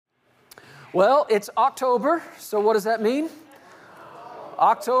Well, it's October, so what does that mean?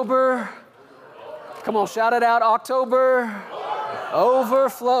 October, come on, shout it out, October,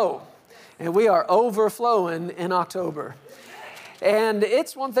 overflow. And we are overflowing in October. And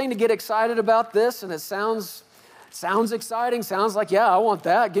it's one thing to get excited about this, and it sounds exciting, sounds like, yeah, I want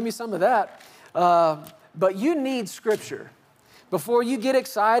that, give me some of that. But you need Scripture. Before you get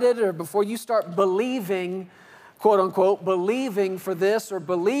excited or before you start believing, quote unquote, believing for this or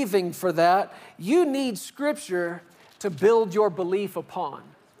believing for that, you need Scripture to build your belief upon.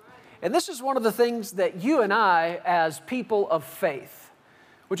 And this is one of the things that you and I, as people of faith,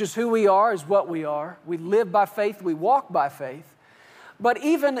 which is who we are, is what we are. We live by faith, we walk by faith. But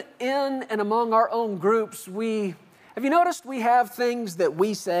even in and among our own groups, have you noticed we have things that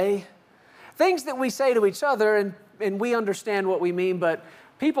we say? Things that we say to each other, and we understand what we mean, but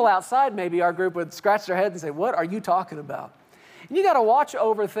people outside maybe our group would scratch their head and say, what are you talking about? And you got to watch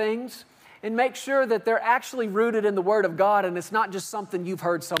over things and make sure that they're actually rooted in the Word of God, and it's not just something you've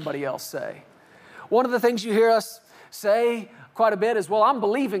heard somebody else say. One of the things you hear us say quite a bit is, well, I'm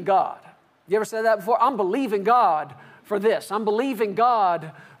believing God. You ever said that before? I'm believing God for this. I'm believing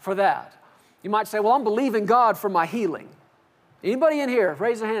God for that. You might say, well, I'm believing God for my healing. Anybody in here,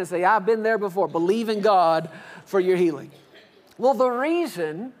 raise their hand and say, I've been there before, believing God for your healing. Well, the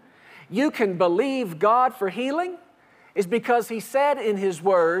reason you can believe God for healing is because He said in His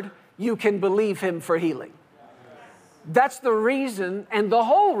Word, you can believe Him for healing. That's the reason and the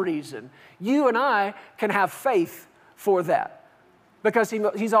whole reason you and I can have faith for that, because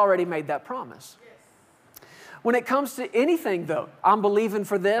He's already made that promise. When it comes to anything, though, I'm believing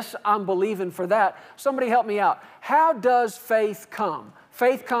for this, I'm believing for that. Somebody help me out. How does faith come?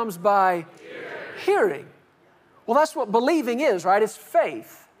 Faith comes by hearing. Well, that's what believing is, right? It's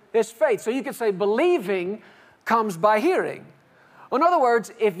faith. It's faith. So you could say believing comes by hearing. In other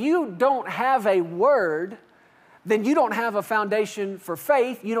words, if you don't have a word, then you don't have a foundation for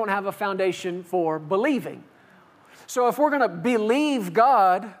faith. You don't have a foundation for believing. So if we're going to believe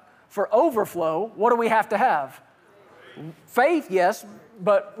God for overflow, what do we have to have? Faith, yes,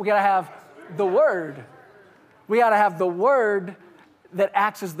 but we got to have the Word. We got to have the Word that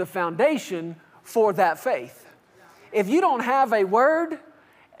acts as the foundation for that faith. If you don't have a Word,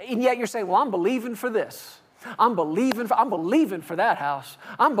 and yet you're saying, well, I'm believing for this. I'm believing for that house.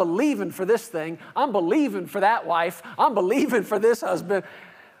 I'm believing for this thing. I'm believing for that wife. I'm believing for this husband.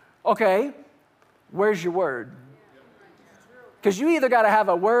 Okay, where's your Word? Because you either got to have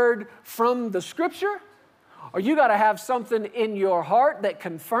a word from the Scripture, or you got to have something in your heart that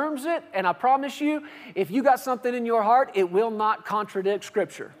confirms it. And I promise you, if you got something in your heart, it will not contradict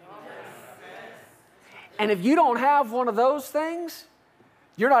Scripture. And if you don't have one of those things,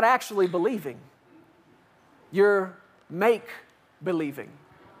 you're not actually believing. You're make-believing.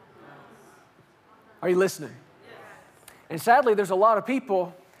 Are you listening? And sadly, there's a lot of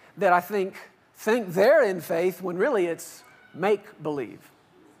people that I think they're in faith when really it's make-believe.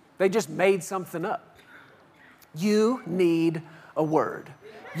 They just made something up. You need a word.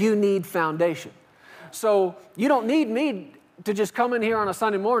 You need foundation. So you don't need me to just come in here on a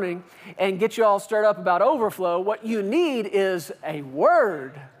Sunday morning and get you all stirred up about overflow. What you need is a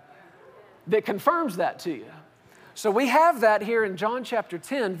word that confirms that to you. So we have that here in John chapter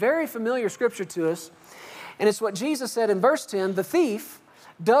 10, very familiar scripture to us. And it's what Jesus said in verse 10, the thief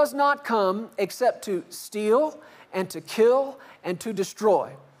does not come except to steal and to kill and to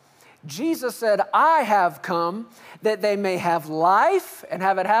destroy. Jesus said, I have come that they may have life and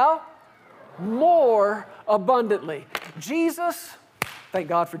have it how? More abundantly. Jesus, thank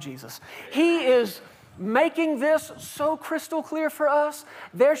God for Jesus. He is making this so crystal clear for us,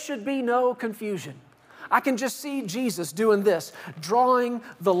 there should be no confusion. I can just see Jesus doing this, drawing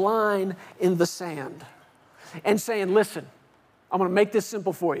the line in the sand and saying, listen, I'm going to make this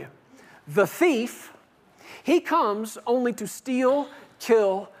simple for you. The thief, he comes only to steal,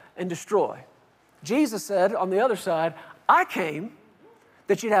 kill, and destroy. Jesus said on the other side, I came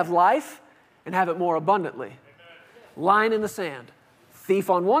that you'd have life and have it more abundantly. Amen. Line in the sand. Thief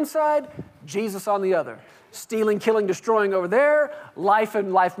on one side, Jesus on the other. Stealing, killing, destroying over there, life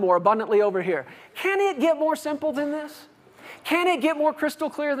and life more abundantly over here. Can it get more simple than this? Can it get more crystal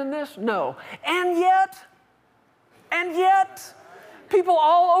clear than this? No. And yet, people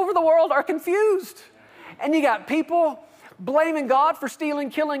all over the world are confused. And you got people blaming God for stealing,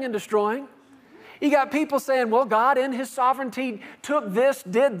 killing, and destroying. You got people saying, well, God in His sovereignty took this,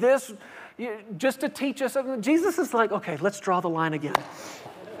 did this, just to teach us something. Jesus is like, okay, let's draw the line again.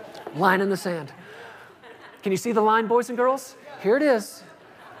 Line in the sand. Can you see the line, boys and girls? Here it is.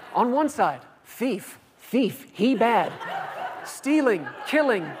 On one side, thief, he bad. Stealing,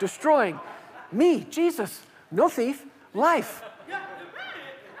 killing, destroying. Me, Jesus, no thief, life.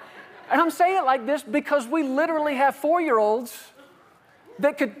 And I'm saying it like this because we literally have 4-year-olds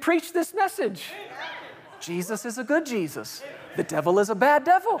that could preach this message. Jesus is a good Jesus. The devil is a bad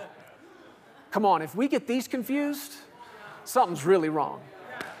devil. Come on, if we get these confused, something's really wrong.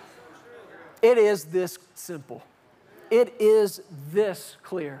 It is this simple. It is this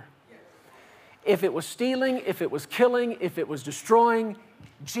clear. If it was stealing, if it was killing, if it was destroying,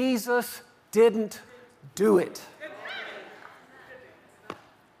 Jesus didn't do it.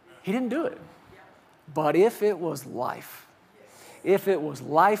 He didn't do it. But if it was life, if it was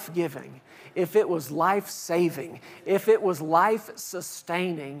life-giving, if it was life-saving, if it was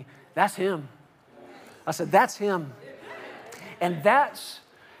life-sustaining, that's Him. I said, that's Him. And that's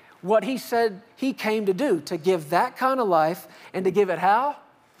what He said He came to do, to give that kind of life, and to give it how?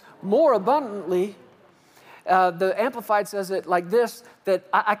 More abundantly. The Amplified says it like this, that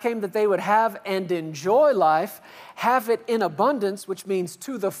I came that they would have and enjoy life, have it in abundance, which means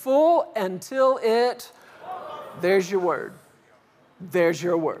to the full until it, there's your word. There's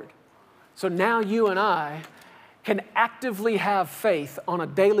your word. So now you and I can actively have faith on a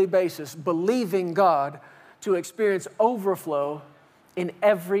daily basis, believing God to experience overflow in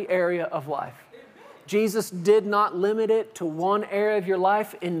every area of life. Jesus did not limit it to one area of your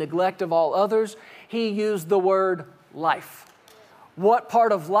life in neglect of all others. He used the word life. What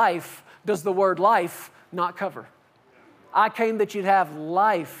part of life does the word life not cover? I came that you'd have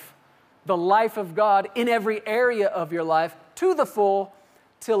life, the life of God in every area of your life to the full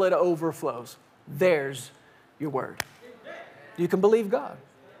till it overflows. There's your word. You can believe God.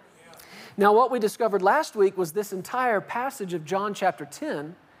 Now, what we discovered last week was this entire passage of John chapter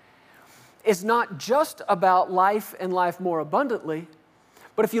 10 is not just about life and life more abundantly,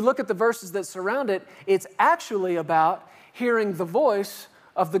 but if you look at the verses that surround it, it's actually about hearing the voice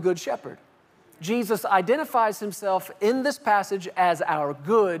of the Good Shepherd. Jesus identifies Himself in this passage as our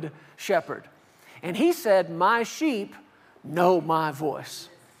Good Shepherd. And He said, my sheep know my voice.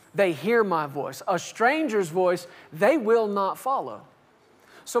 They hear my voice. A stranger's voice they will not follow.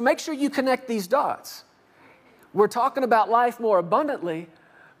 So make sure you connect these dots. We're talking about life more abundantly,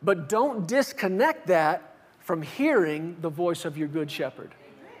 but don't disconnect that from hearing the voice of your Good Shepherd.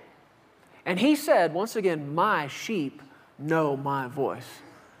 And He said, once again, my sheep know my voice.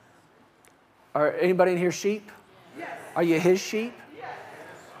 Are anybody in here sheep? Yes. Are you His sheep? Yes.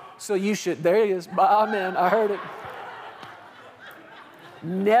 So you should, there He is. Amen, I heard it.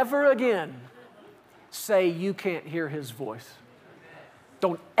 Never again say you can't hear His voice.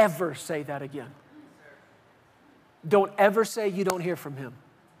 Don't ever say that again. Don't ever say you don't hear from Him.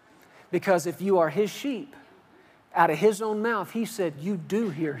 Because if you are His sheep, out of His own mouth, He said you do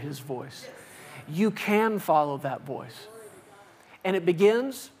hear His voice. You can follow that voice. And it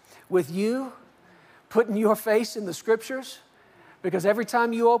begins with you putting your face in the Scriptures, because every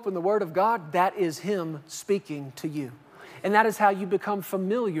time you open the Word of God, that is Him speaking to you. And that is how you become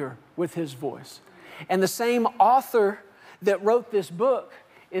familiar with His voice. And the same author that wrote this book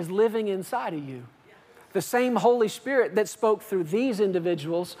is living inside of you. The same Holy Spirit that spoke through these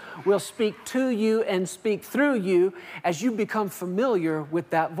individuals will speak to you and speak through you as you become familiar with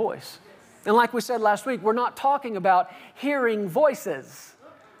that voice. And like we said last week, we're not talking about hearing voices.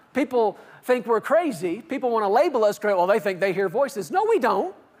 People think we're crazy. People want to label us crazy. Well, they think they hear voices. No, we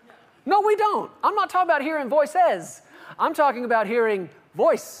don't. No, we don't. I'm not talking about hearing voices. I'm talking about hearing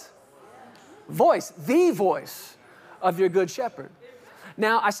voice. Voice, the voice of your Good Shepherd.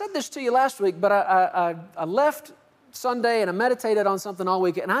 Now, I said this to you last week, but I left Sunday and I meditated on something all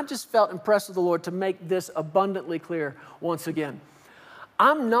week, and I just felt impressed with the Lord to make this abundantly clear once again.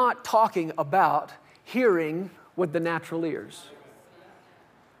 I'm not talking about hearing with the natural ears.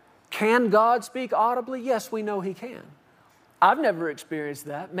 Can God speak audibly? Yes, we know He can. I've never experienced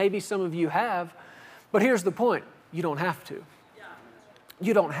that. Maybe some of you have, but here's the point. You don't have to.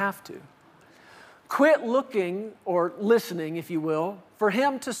 You don't have to. Quit looking or listening, if you will, for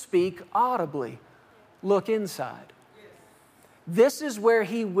Him to speak audibly. Look inside. This is where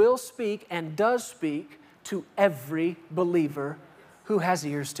He will speak and does speak to every believer who has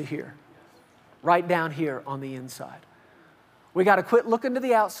ears to hear. Right down here on the inside. We got to quit looking to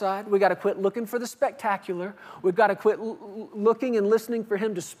the outside. We got to quit looking for the spectacular. We've got to quit looking and listening for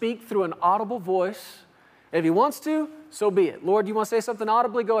Him to speak through an audible voice. If He wants to, so be it. Lord, you want to say something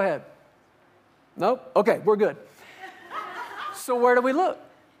audibly? Go ahead. Nope? Okay, we're good. So where do we look?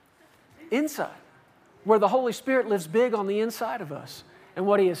 Inside. Where the Holy Spirit lives big on the inside of us. And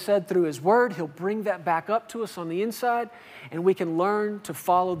what He has said through His Word, He'll bring that back up to us on the inside, and we can learn to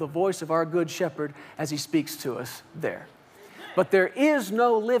follow the voice of our Good Shepherd as He speaks to us there. But there is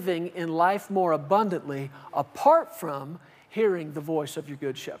no living in life more abundantly apart from hearing the voice of your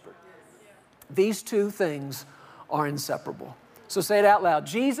good shepherd. These two things are inseparable. So say it out loud.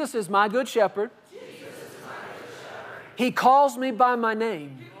 Jesus is my good shepherd. He calls me by my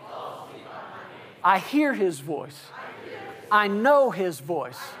name. I hear His voice. I know His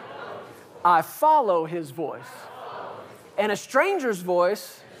voice. I follow His voice. And a stranger's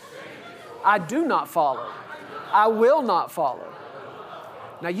voice, I do not follow. I will not follow.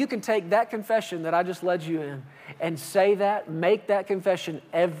 Now you can take that confession that I just led you in and say that, make that confession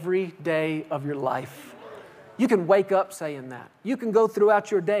every day of your life. You can wake up saying that. You can go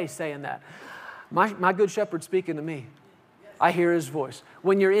throughout your day saying that. My good shepherd's speaking to me. I hear His voice.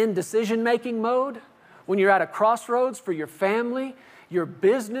 When you're in decision-making mode, when you're at a crossroads for your family, your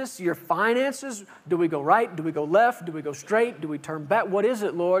business, your finances, do we go right? Do we go left? Do we go straight? Do we turn back? What is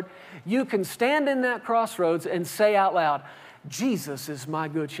it, Lord? You can stand in that crossroads and say out loud, Jesus is my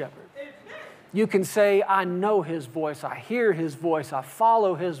good shepherd. You can say, I know His voice. I hear His voice. I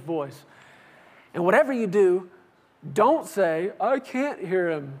follow His voice. And whatever you do, don't say, I can't hear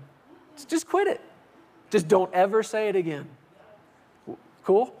Him. Just quit it. Just don't ever say it again.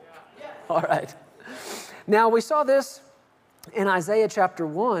 Cool? All right. Now, we saw this in Isaiah chapter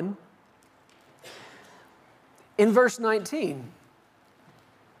 1, in verse 19,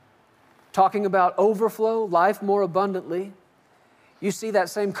 talking about overflow, life more abundantly. You see that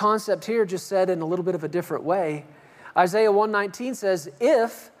same concept here, just said in a little bit of a different way. Isaiah 1:19 says,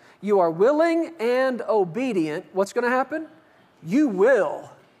 if you are willing and obedient, what's going to happen? You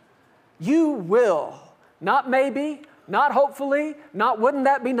will. You will. Not maybe, not hopefully, not wouldn't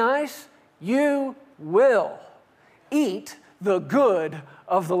that be nice? You will eat the good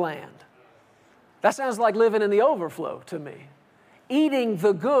of the land. That sounds like living in the overflow to me. Eating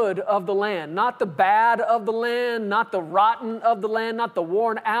the good of the land, not the bad of the land, not the rotten of the land, not the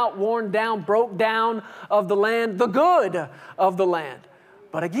worn out, worn down, broke down of the land, the good of the land.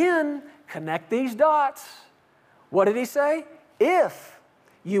 But again, connect these dots. What did He say? If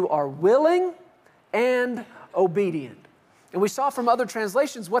you are willing and obedient. And we saw from other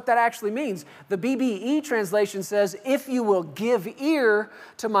translations what that actually means. The BBE translation says, if you will give ear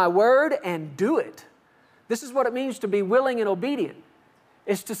to my word and do it. This is what it means to be willing and obedient.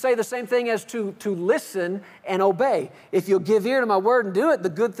 It's to say the same thing as to listen and obey. If you'll give ear to my word and do it, the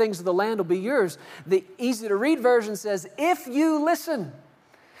good things of the land will be yours. The easy to read version says, if you listen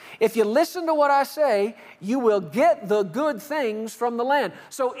to what I say, you will get the good things from the land.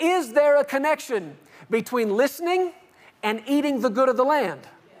 So is there a connection between listening and eating the good of the land?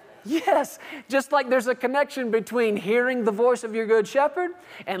 Yes, just like there's a connection between hearing the voice of your good shepherd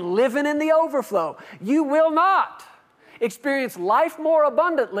and living in the overflow. You will not experience life more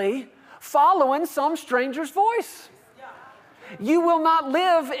abundantly following some stranger's voice. You will not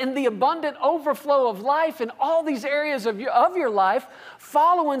live in the abundant overflow of life in all these areas of your life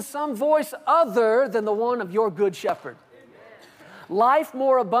following some voice other than the one of your good shepherd. Life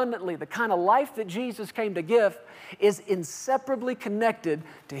more abundantly, the kind of life that Jesus came to give, is inseparably connected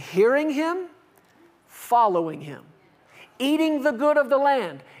to hearing Him, following Him. Eating the good of the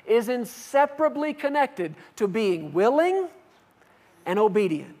land is inseparably connected to being willing and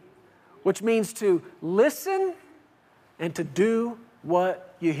obedient, which means to listen and to do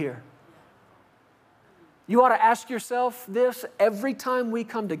what you hear. You ought to ask yourself this every time we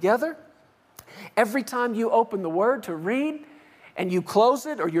come together, every time you open the Word to read, and you close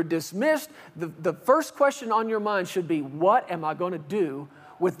it or you're dismissed, the first question on your mind should be, what am I going to do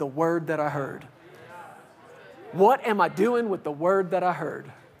with the word that I heard? What am I doing with the word that I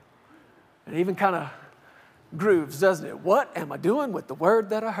heard? It even kind of grooves, doesn't it? What am I doing with the word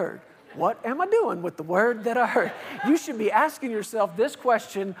that I heard? What am I doing with the word that I heard? You should be asking yourself this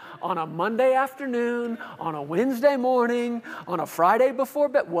question on a Monday afternoon, on a Wednesday morning, on a Friday before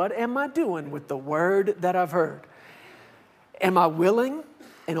bed. What am I doing with the word that I've heard? Am I willing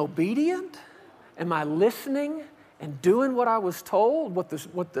and obedient? Am I listening and doing what I was told,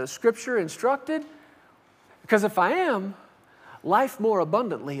 what the Scripture instructed? Because if I am, life more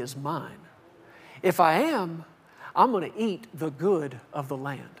abundantly is mine. If I am, I'm going to eat the good of the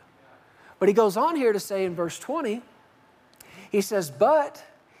land. But he goes on here to say in verse 20, he says, but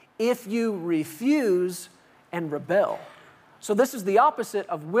if you refuse and rebel. So this is the opposite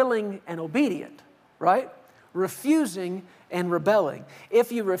of willing and obedient, right? Refusing and rebelling.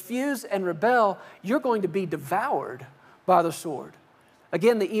 If you refuse and rebel, you're going to be devoured by the sword.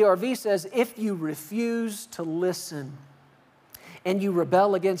 Again, the ERV says, if you refuse to listen and you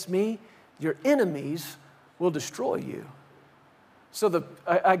rebel against me, your enemies will destroy you. So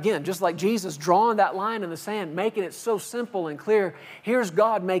again, just like Jesus drawing that line in the sand, making it so simple and clear, here's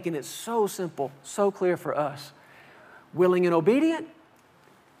God making it so simple, so clear for us. Willing and obedient,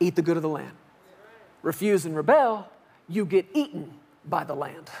 eat the good of the land. Refuse and rebel, you get eaten by the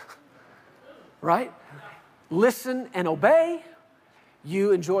land. Right? Listen and obey,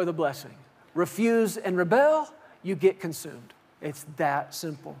 you enjoy the blessing. Refuse and rebel, you get consumed. It's that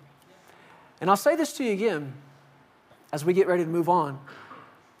simple. And I'll say this to you again as we get ready to move on.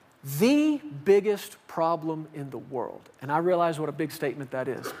 The biggest problem in the world, and I realize what a big statement that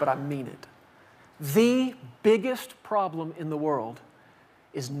is, but I mean it. The biggest problem in the world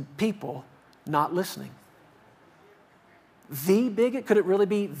is people not listening. Could it really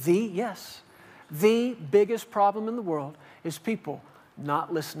be the? Yes. The biggest problem in the world is people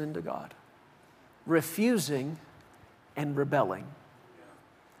not listening to God, refusing and rebelling.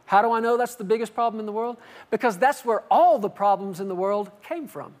 How do I know that's the biggest problem in the world? Because that's where all the problems in the world came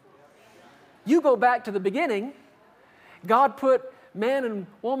from. You go back to the beginning, God put man and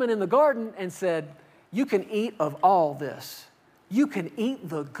woman in the garden and said, you can eat of all this. You can eat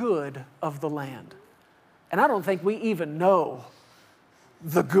the good of the land. And I don't think we even know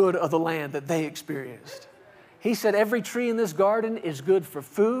the good of the land that they experienced. He said every tree in this garden is good for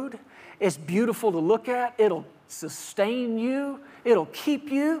food. It's beautiful to look at. It'll sustain you. It'll keep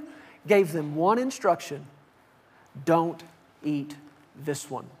you. Gave them one instruction. Don't eat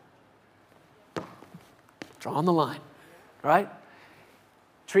this one. Drawing the line, right?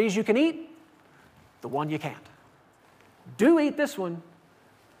 Trees you can eat, the one you can't. Do eat this one.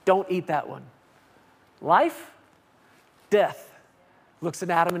 Don't eat that one. Life, death. Looks at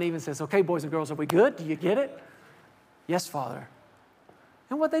Adam and Eve and says, okay, boys and girls, are we good? Do you get it? Yes, Father.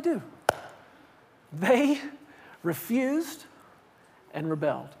 And what'd they do? They refused and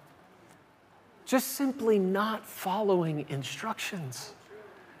rebelled. Just simply not following instructions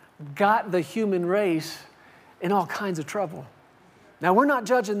got the human race in all kinds of trouble. Now, we're not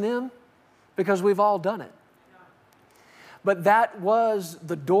judging them because we've all done it. But that was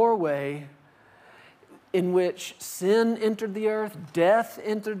the doorway in which sin entered the earth, death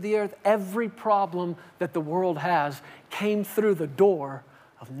entered the earth. Every problem that the world has came through the door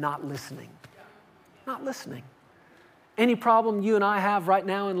of not listening. Not listening. Any problem you and I have right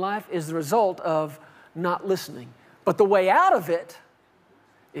now in life is the result of not listening. But the way out of it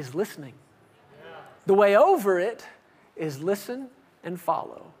is listening. The way over it is listen and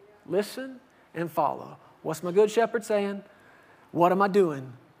follow. Listen and follow. What's my good shepherd saying? What am I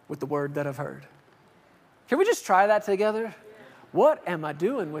doing with the word that I've heard? Can we just try that together? What am I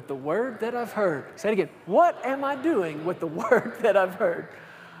doing with the word that I've heard? Say it again. What am I doing with the word that I've heard?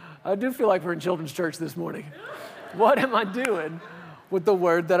 I do feel like we're in children's church this morning. What am I doing with the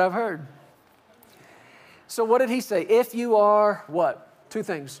word that I've heard? So what did he say? If you are what? Two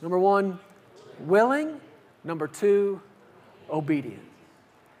things. Number one, willing. Number two, obedient.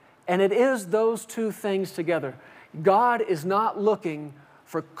 And it is those two things together. God is not looking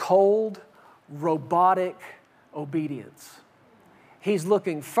for cold, robotic obedience. He's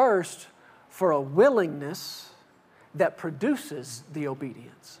looking first for a willingness that produces the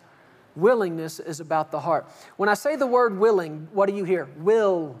obedience. Willingness is about the heart. When I say the word willing, what do you hear?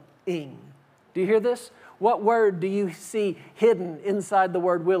 Willing. Do you hear this? What word do you see hidden inside the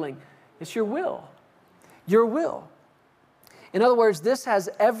word willing? It's your will. Your will. In other words, this has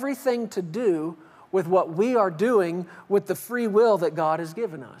everything to do with what we are doing with the free will that God has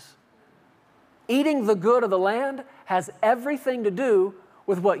given us. Eating the good of the land has everything to do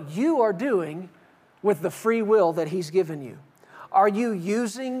with what you are doing with the free will that He's given you. Are you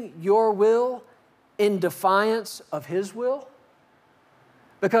using your will in defiance of His will?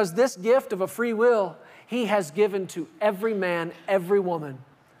 Because this gift of a free will, He has given to every man, every woman,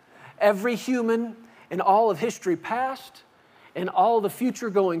 every human in all of history past, and all the future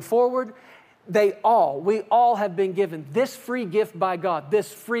going forward. We all have been given this free gift by God,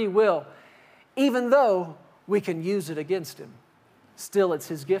 this free will. Even though we can use it against Him, still it's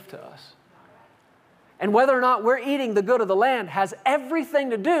His gift to us. And whether or not we're eating the good of the land has everything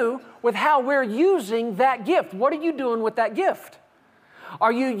to do with how we're using that gift. What are you doing with that gift?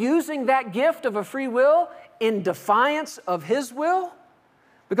 Are you using that gift of a free will in defiance of His will?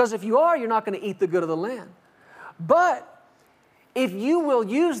 Because if you are, you're not going to eat the good of the land. But if you will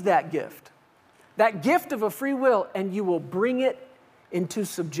use that gift of a free will, and you will bring it into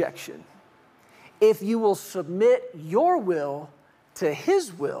subjection, if you will submit your will to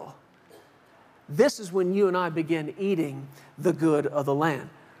His will, this is when you and I begin eating the good of the land.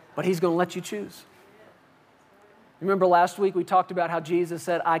 But He's going to let you choose. Remember last week we talked about how Jesus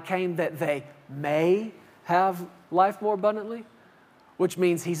said, I came that they may have life more abundantly? which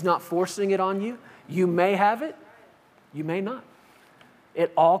means He's not forcing it on you. You may have it, you may not.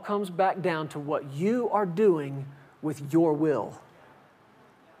 It all comes back down to what you are doing with your will.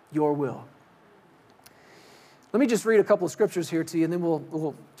 Your will. Let me just read a couple of scriptures here to you, and then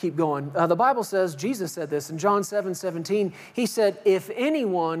we'll keep going. The Bible says, Jesus said this in John 7:17. He said, if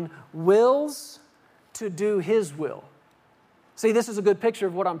anyone wills to do His will. See, this is a good picture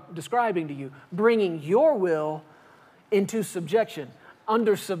of what I'm describing to you. Bringing your will into subjection,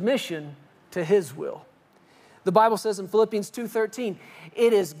 under submission to His will. The Bible says in Philippians 2:13,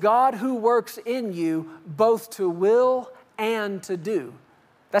 it is God who works in you both to will and to do.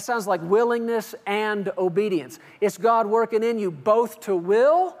 That sounds like willingness and obedience. It's God working in you both to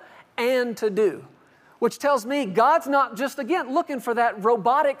will and to do, which tells me God's not just, again, looking for that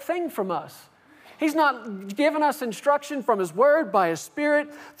robotic thing from us. He's not giving us instruction from His Word, by His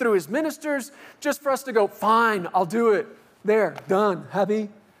Spirit, through His ministers, just for us to go, fine, I'll do it. There, done, happy.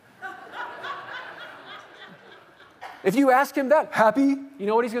 If you ask Him that, happy, you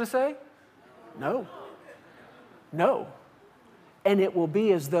know what He's going to say? No. No. And it will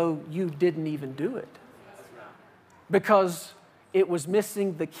be as though you didn't even do it. Because it was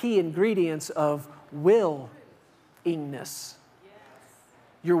missing the key ingredients of willingness.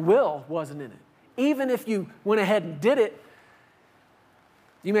 Your will wasn't in it. Even if you went ahead and did it,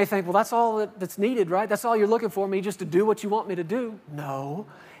 you may think, well, that's all that's needed, right? That's all you're looking for, me just to do what you want me to do. No,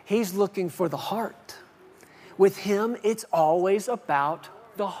 He's looking for the heart. With Him, it's always about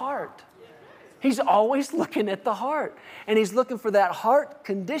the heart. He's always looking at the heart. And He's looking for that heart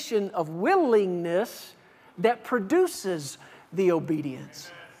condition of willingness that produces the obedience.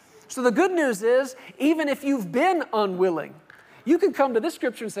 So the good news is, even if you've been unwilling, you can come to this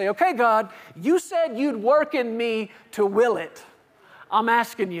scripture and say, okay, God, you said you'd work in me to will it. I'm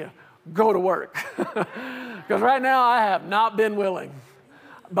asking you, go to work. Because right now I have not been willing,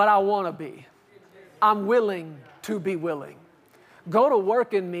 but I want to be. I'm willing to be willing. Go to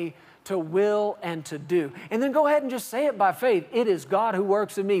work in me to will and to do. And then go ahead and just say it by faith. It is God who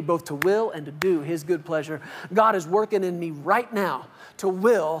works in me both to will and to do His good pleasure. God is working in me right now to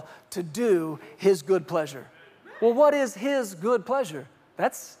will, to do His good pleasure. Well, what is His good pleasure?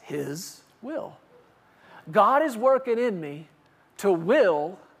 That's His will. God is working in me to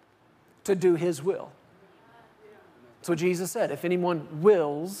will, to do His will. That's what Jesus said. If anyone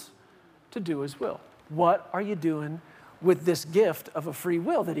wills to do His will. What are you doing with this gift of a free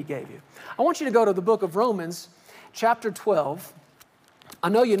will that He gave you? I want you to go to the book of Romans, chapter 12. I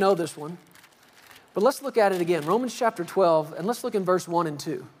know you know this one, but let's look at it again. Romans chapter 12, and let's look in verse 1 and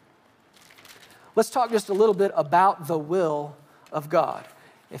 2. Let's talk just a little bit about the will of God.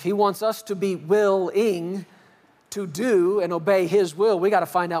 If He wants us to be willing to do and obey His will, we got to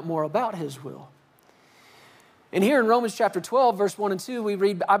find out more about His will. And here in Romans chapter 12, verse 1 and 2, we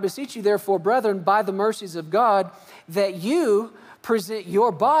read, I beseech you therefore, brethren, by the mercies of God, that you present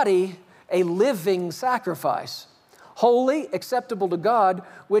your body a living sacrifice, holy, acceptable to God,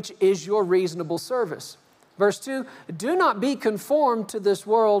 which is your reasonable service. Verse 2, do not be conformed to this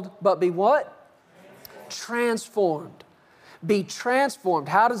world, but be what? Transformed. Be transformed.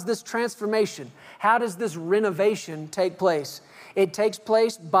 How does this transformation, how does this renovation take place? It takes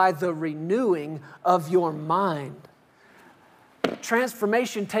place by the renewing of your mind.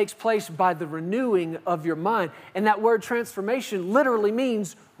 Transformation takes place by the renewing of your mind. And that word transformation literally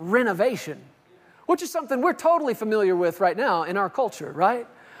means renovation, which is something we're totally familiar with right now in our culture, right?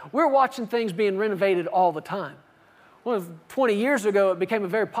 We're watching things being renovated all the time. Well, 20 years ago, it became a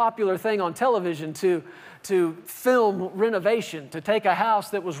very popular thing on television to film renovation, to take a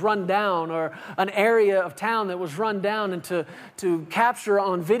house that was run down or an area of town that was run down and to capture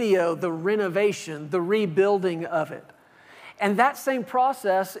on video the renovation, the rebuilding of it. And that same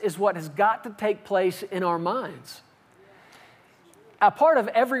process is what has got to take place in our minds. A part of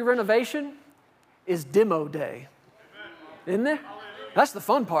every renovation is demo day, isn't there? That's the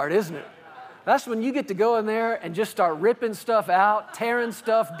fun part, isn't it? That's when you get to go in there and just start ripping stuff out, tearing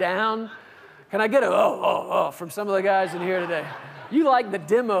stuff down. Can I get a oh from some of the guys in here today? You like the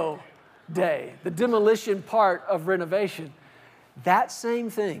demo day, the demolition part of renovation. That same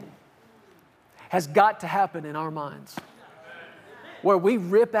thing has got to happen in our minds, where we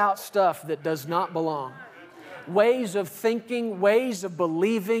rip out stuff that does not belong. Ways of thinking, ways of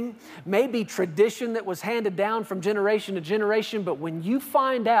believing, maybe tradition that was handed down from generation to generation, but when you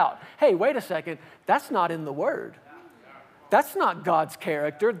find out, hey, wait a second, that's not in the Word. That's not God's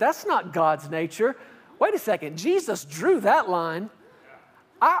character. That's not God's nature. Wait a second, Jesus drew that line.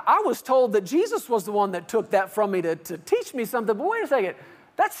 I was told that Jesus was the one that took that from me to teach me something, but wait a second,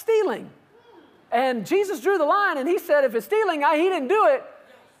 that's stealing. And Jesus drew the line and he said, if it's stealing, he didn't do it.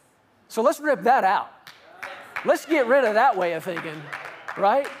 So let's rip that out. Let's get rid of that way of thinking,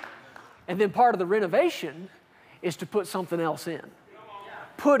 right? And then part of the renovation is to put something else in.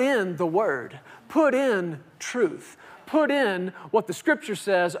 Put in the Word. Put in truth. Put in what the Scripture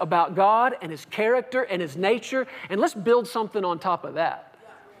says about God and His character and His nature, and let's build something on top of that.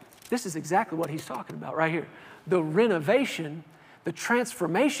 This is exactly what he's talking about right here. The renovation, the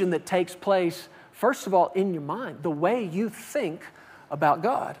transformation that takes place, first of all, in your mind, the way you think about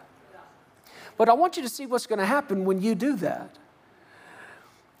God. But I want you to see what's going to happen when you do that.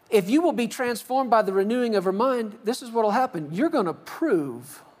 If you will be transformed by the renewing of your mind, this is what will happen. You're going to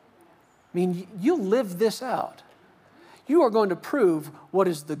prove, you'll live this out. You are going to prove what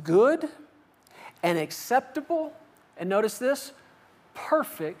is the good and acceptable, and notice this,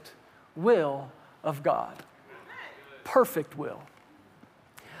 perfect will of God. Perfect will.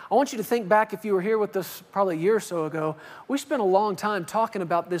 I want you to think back, if you were here with us probably a year or so ago, we spent a long time talking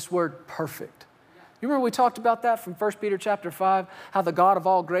about this word perfect. You remember we talked about that from 1 Peter chapter 5, how the God of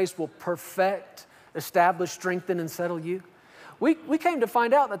all grace will perfect, establish, strengthen, and settle you. We came to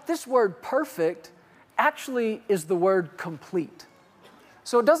find out that this word perfect actually is the word complete.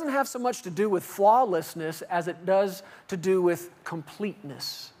 So it doesn't have so much to do with flawlessness as it does to do with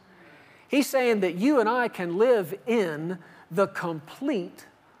completeness. He's saying that you and I can live in the complete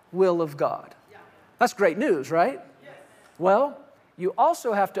will of God. That's great news, right? Well, you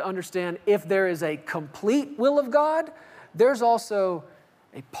also have to understand if there is a complete will of God, there's also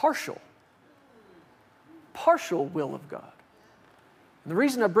a partial will of God. And the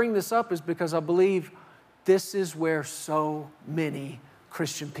reason I bring this up is because I believe this is where so many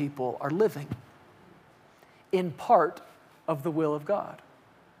Christian people are living, in part of the will of God.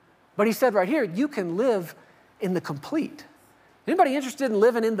 But he said right here, you can live in the complete. Anybody interested in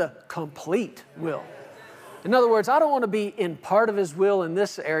living in the complete will? In other words, I don't want to be in part of His will in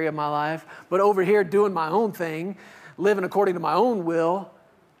this area of my life, but over here doing my own thing, living according to my own will.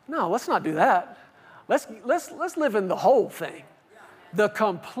 No, let's not do that. Let's live in the whole thing, the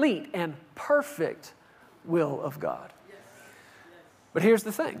complete and perfect will of God. But here's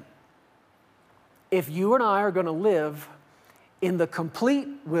the thing. If you and I are going to live in the complete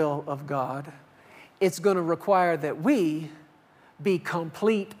will of God, it's going to require that we be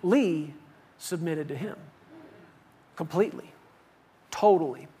completely submitted to Him. Completely,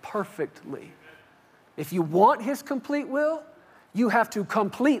 totally, perfectly. If you want His complete will, you have to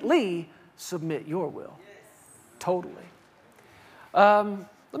completely submit your will. Totally.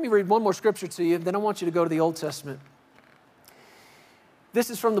 Let me read one more scripture to you, then I want you to go to the Old Testament. This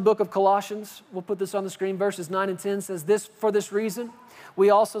is from the book of Colossians. We'll put this on the screen. Verses 9 and 10 says, "This for this reason, we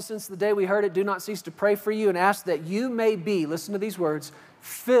also, since the day we heard it, do not cease to pray for you and ask that you may be," listen to these words,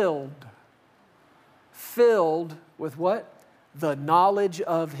 filled with what? The knowledge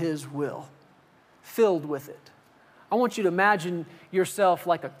of His will. Filled with it. I want you to imagine yourself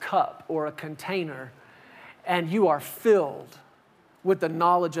like a cup or a container, and you are filled with the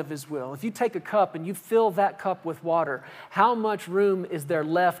knowledge of His will. If you take a cup and you fill that cup with water, how much room is there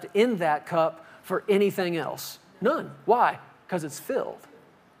left in that cup for anything else? None. Why? Because it's filled.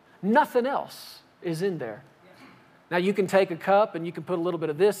 Nothing else is in there. Now you can take a cup and you can put a little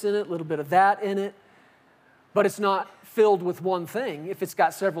bit of this in it, a little bit of that in it, but it's not filled with one thing if it's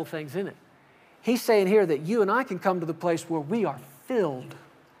got several things in it. He's saying here that you and I can come to the place where we are filled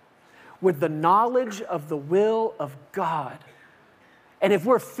with the knowledge of the will of God. And if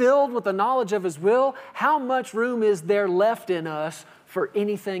we're filled with the knowledge of His will, how much room is there left in us for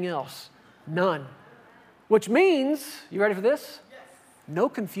anything else? None. Which means, you ready for this? Yes. No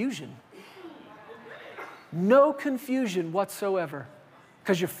confusion. No confusion whatsoever,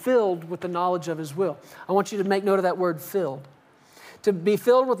 because you're filled with the knowledge of His will. I want you to make note of that word filled. To be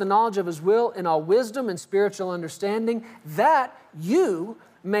filled with the knowledge of His will in all wisdom and spiritual understanding, that you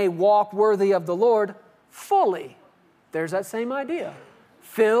may walk worthy of the Lord fully. There's that same idea.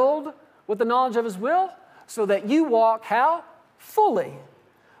 Filled with the knowledge of His will, so that you walk how? Fully.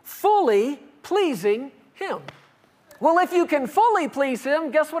 Fully pleasing Him. Well, if you can fully please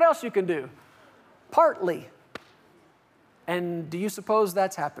Him, guess what else you can do? Partly. And do you suppose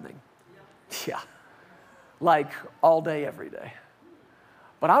that's happening? Yeah. Like all day, every day.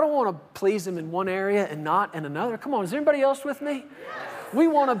 But I don't want to please Him in one area and not in another. Come on, is anybody else with me? We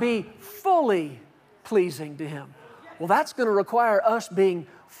want to be fully pleasing to Him. Well, that's going to require us being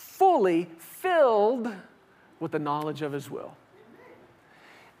fully filled with the knowledge of His will.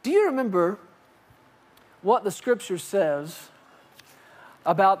 Do you remember what the Scripture says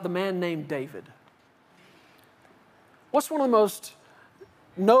about the man named David? What's one of the most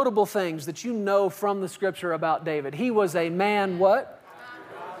notable things that you know from the scripture about David. He was a man, what?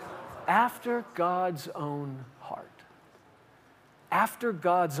 After God's own heart. After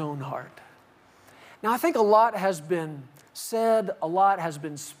God's own heart. Now, I think a lot has been said, a lot has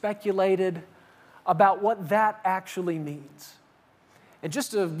been speculated about what that actually means. And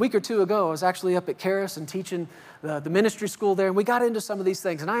just a week or two ago, I was actually up at Caris and teaching the ministry school there, and we got into some of these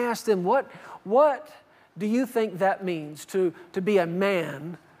things. And I asked them, what do you think that means to be a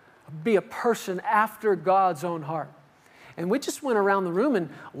man, be a person after God's own heart? And we just went around the room and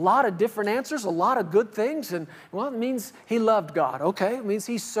a lot of different answers, a lot of good things. And well, it means he loved God. Okay, it means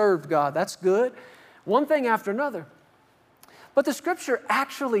he served God. That's good. One thing after another. But the scripture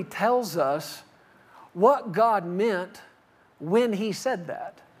actually tells us what God meant when he said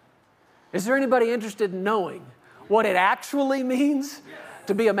that. Is there anybody interested in knowing what it actually means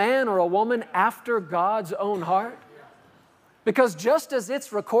to be a man or a woman after God's own heart? Because just as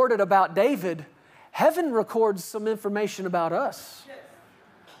it's recorded about David, heaven records some information about us.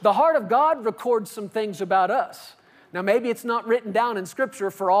 The heart of God records some things about us. Now, maybe it's not written down in Scripture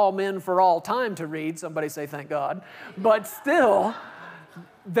for all men for all time to read. Somebody say, thank God. But still,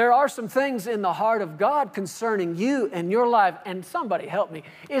 there are some things in the heart of God concerning you and your life. And somebody help me.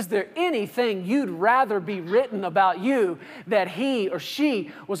 Is there anything you'd rather be written about you that he or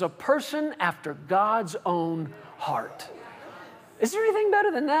she was a person after God's own heart? Is there anything better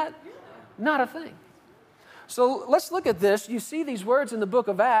than that? Not a thing. So let's look at this. You see these words in the book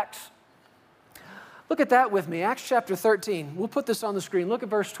of Acts. Look at that with me. Acts chapter 13. We'll put this on the screen. Look at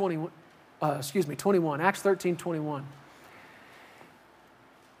verse 21. Acts 13, 21.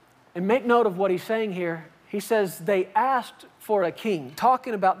 And make note of what he's saying here. He says, they asked for a king,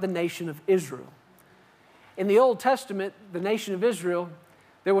 talking about the nation of Israel. In the Old Testament, the nation of Israel,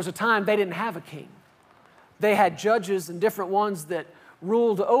 there was a time they didn't have a king. They had judges and different ones that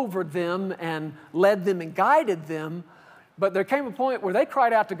ruled over them and led them and guided them. But there came a point where they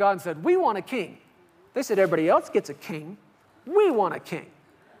cried out to God and said, we want a king. They said, everybody else gets a king. We want a king.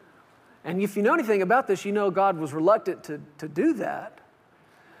 And if you know anything about this, you know God was reluctant to do that.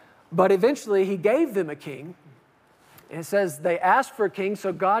 But eventually he gave them a king. And it says they asked for a king,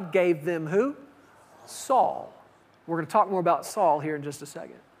 so God gave them who? Saul. We're going to talk more about Saul here in just a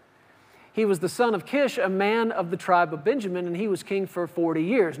second. He was the son of Kish, a man of the tribe of Benjamin, and he was king for 40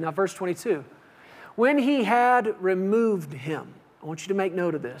 years. Now, verse 22. When he had removed him, I want you to make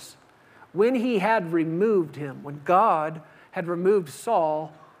note of this. When he had removed him, when God had removed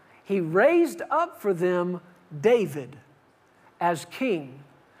Saul, he raised up for them David as king,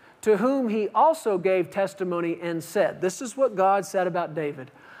 to whom he also gave testimony and said, this is what God said about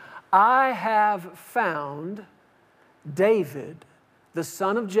David, I have found David, the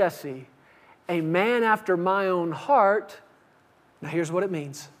son of Jesse, a man after my own heart. Now here's what it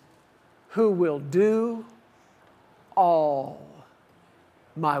means. Who will do all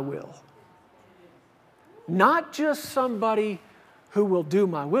my will. Not just somebody who will do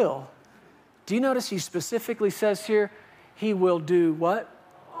my will. Do you notice he specifically says here, he will do what?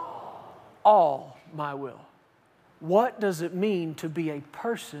 All my will. What does it mean to be a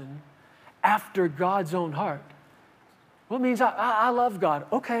person after God's own heart? Well, it means I love God.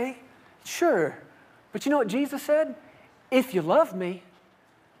 Okay, sure. But you know what Jesus said? If you love me,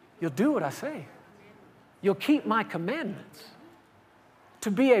 you'll do what I say. You'll keep my commandments. To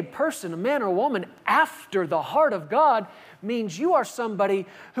be a person, a man or a woman after the heart of God means you are somebody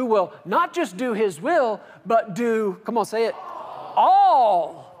who will not just do his will, but do, come on, say it,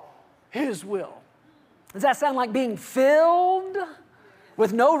 all his will. Does that sound like being filled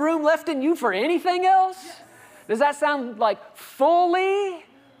with no room left in you for anything else? Does that sound like fully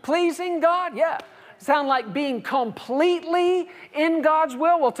pleasing God? Yeah. Sound like being completely in God's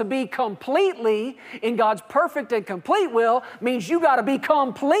will? Well, to be completely in God's perfect and complete will means you got to be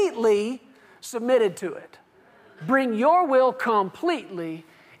completely submitted to it. Bring your will completely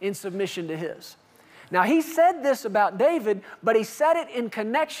in submission to His. Now, he said this about David, but he said it in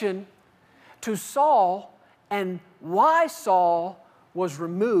connection to Saul and why Saul was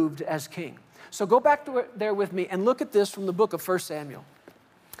removed as king. So go back to there with me and look at this from the book of 1 Samuel.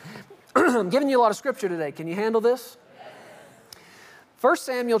 I'm giving you a lot of scripture today. Can you handle this? 1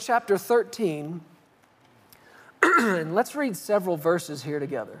 Samuel chapter 13. And let's read several verses here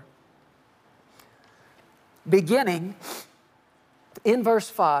together. Beginning in verse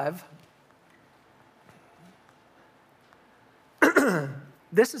 5.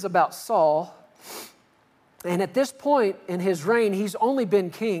 This is about Saul. And at this point in his reign, he's only been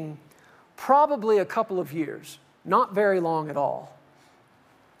king probably a couple of years. Not very long at all.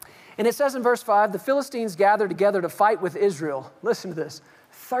 And it says in verse 5, the Philistines gathered together to fight with Israel. Listen to this.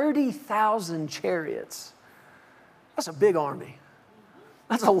 30,000 chariots. That's a big army.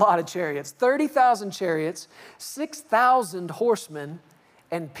 That's a lot of chariots. 30,000 chariots, 6,000 horsemen,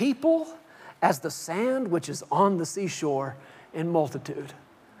 and people as the sand which is on the seashore in multitude.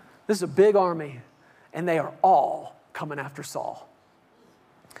 This is a big army, and they are all coming after Saul.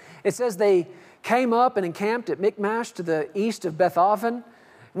 It says they came up and encamped at Michmash to the east of Bethaven.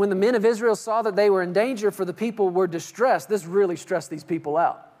 When the men of Israel saw that they were in danger, for the people were distressed. This really stressed these people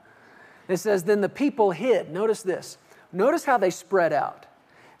out. It says, then the people hid. Notice this. Notice how they spread out.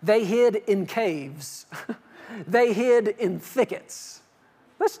 They hid in caves. They hid in thickets.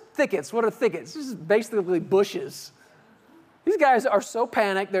 What's thickets? What are thickets? This is basically bushes. These guys are so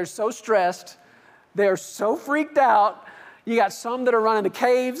panicked. They're so stressed. They're so freaked out. You got some that are running to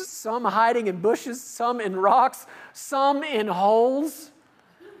caves, some hiding in bushes, some in rocks, some in holes,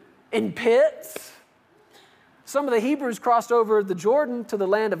 in pits. Some of the Hebrews crossed over the Jordan to the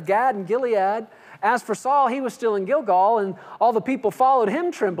land of Gad and Gilead. As for Saul, he was still in Gilgal, and all the people followed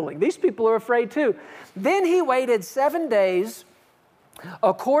him trembling. These people are afraid too. Then he waited 7 days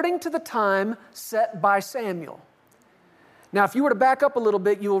according to the time set by Samuel. Now, if you were to back up a little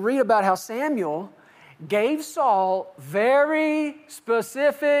bit, you will read about how Samuel gave Saul very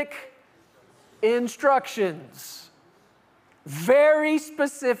specific instructions. Very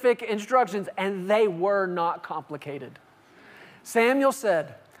specific instructions, and they were not complicated. Samuel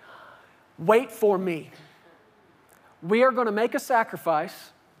said, wait for me. We are going to make a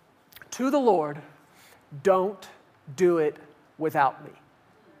sacrifice to the Lord. Don't do it without me.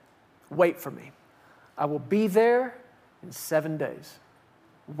 Wait for me. I will be there in 7 days.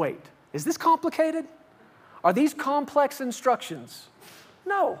 Wait. Is this complicated? Are these complex instructions?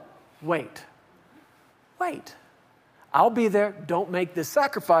 No. Wait. Wait. I'll be there. Don't make this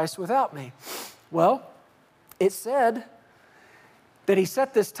sacrifice without me. Well, it said that he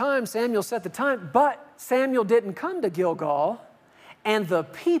set this time, Samuel set the time, but Samuel didn't come to Gilgal, and the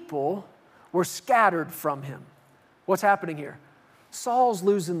people were scattered from him. What's happening here? Saul's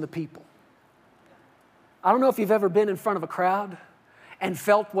losing the people. I don't know if you've ever been in front of a crowd and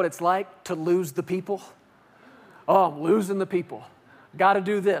felt what it's like to lose the people. Oh, I'm losing the people. Got to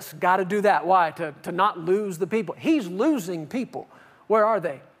do this, got to do that. Why? To not lose the people. He's losing people. Where are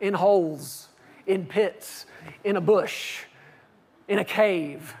they? In holes, in pits, in a bush, in a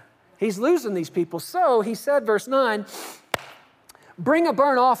cave. He's losing these people. So he said, verse 9, bring a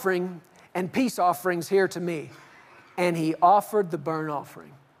burnt offering and peace offerings here to me. And he offered the burnt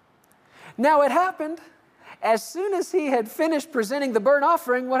offering. Now it happened, as soon as he had finished presenting the burnt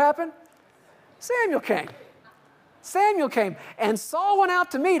offering, what happened? Samuel came. Samuel came, and Saul went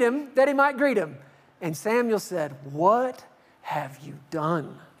out to meet him that he might greet him. And Samuel said, what have you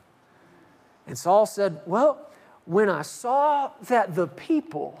done? And Saul said, well, when I saw that the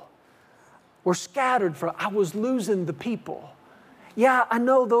people were scattered, I was losing the people. Yeah, I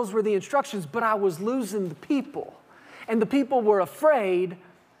know those were the instructions, but I was losing the people. And the people were afraid,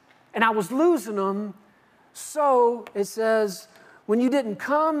 and I was losing them. So it says, when you didn't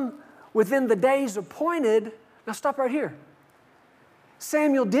come within the days appointed. Now stop right here.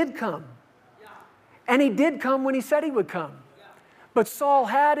 Samuel did come. And he did come when he said he would come. But Saul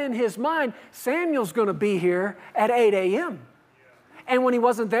had in his mind, Samuel's going to be here at 8 a.m. And when he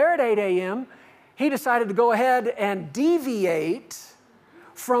wasn't there at 8 a.m., he decided to go ahead and deviate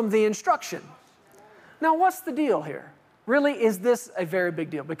from the instruction. Now, what's the deal here? Really, is this a very big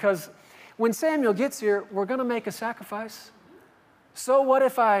deal? Because when Samuel gets here, we're going to make a sacrifice. So what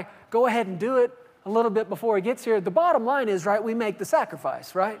if I go ahead and do it a little bit before he gets here? The bottom line is, right, we make the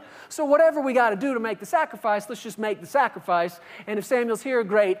sacrifice, right? So whatever we got to do to make the sacrifice, let's just make the sacrifice. And if Samuel's here,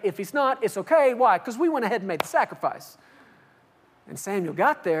 great. If he's not, it's okay. Why? Because we went ahead and made the sacrifice. And Samuel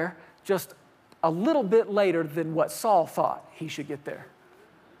got there just a little bit later than what Saul thought he should get there.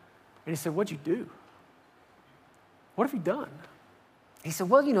 And he said, what'd you do? What have you done? He said,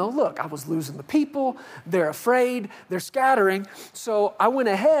 well, look, I was losing the people. They're afraid. They're scattering. So I went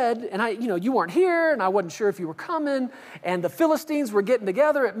ahead, and you weren't here, and I wasn't sure if you were coming. And the Philistines were getting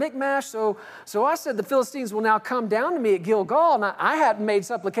together at Michmash. So I said, the Philistines will now come down to me at Gilgal. And I hadn't made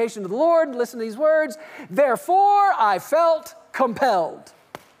supplication to the Lord. Listen to these words. Therefore, I felt compelled.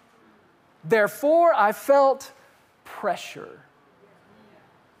 Therefore, I felt pressure.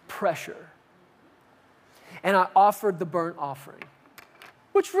 Pressure. And I offered the burnt offering.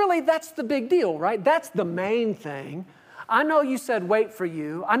 Which really, that's the big deal, right? That's the main thing. I know you said wait for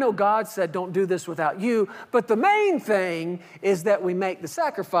you. I know God said don't do this without you. But the main thing is that we make the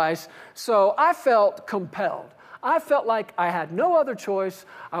sacrifice. So I felt compelled. I felt like I had no other choice.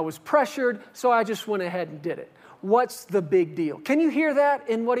 I was pressured, so I just went ahead and did it. What's the big deal? Can you hear that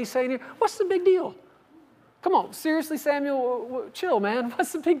in what he's saying here? What's the big deal? Come on, seriously, Samuel, chill, man.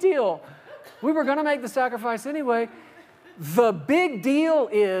 What's the big deal? We were going to make the sacrifice anyway. The big deal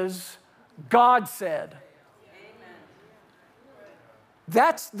is God said.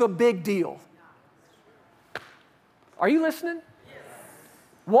 That's the big deal. Are you listening?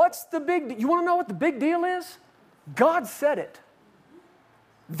 What's the big deal? You want to know what the big deal is? God said it.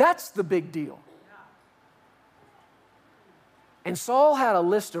 That's the big deal. And Saul had a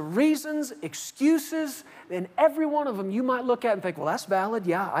list of reasons, excuses, and every one of them you might look at and think, well, that's valid.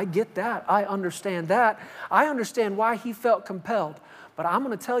 Yeah, I get that. I understand that. I understand why he felt compelled. But I'm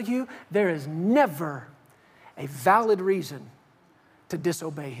going to tell you, there is never a valid reason to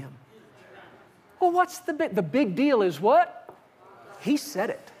disobey him. Well, what's the big deal is what? He said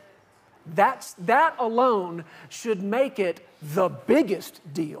it. That alone should make it the biggest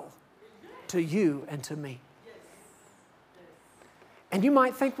deal to you and to me. And you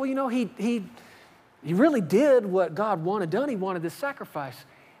might think, well, you know, he really did what God wanted done. He wanted this sacrifice,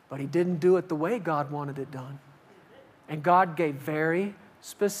 but he didn't do it the way God wanted it done. And God gave very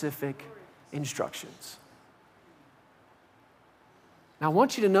specific instructions. Now, I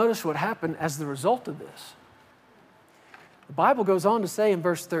want you to notice what happened as the result of this. The Bible goes on to say in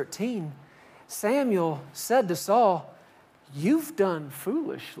verse 13, Samuel said to Saul, "You've done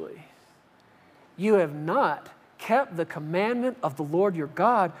foolishly. You have not kept the commandment of the Lord your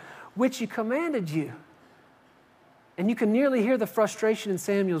God, which he commanded you." And you can nearly hear the frustration in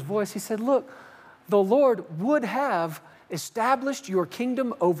Samuel's voice. He said, look, the Lord would have established your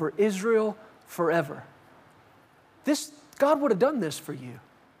kingdom over Israel forever. God would have done this for you.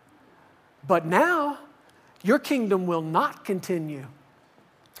 But now, your kingdom will not continue.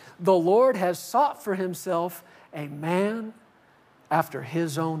 The Lord has sought for himself a man after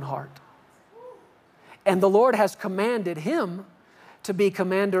his own heart. And the Lord has commanded him to be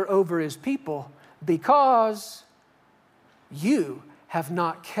commander over his people because you have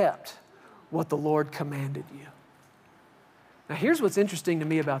not kept what the Lord commanded you. Now, here's what's interesting to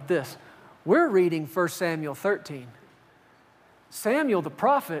me about this. We're reading 1 Samuel 13. Samuel the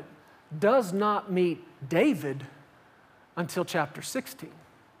prophet does not meet David until chapter 16.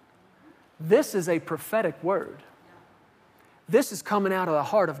 This is a prophetic word. This is coming out of the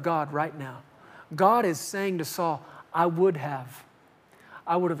heart of God right now. God is saying to Saul, I would have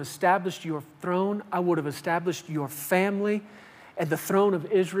established your throne. I would have established your family, and the throne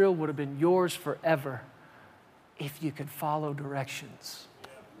of Israel would have been yours forever if you could follow directions.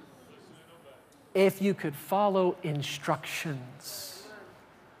 If you could follow instructions.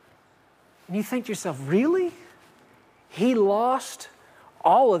 And you think to yourself, really? He lost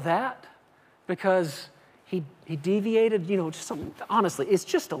all of that because he deviated, honestly, it's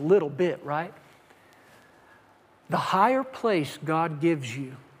just a little bit, right? The higher place God gives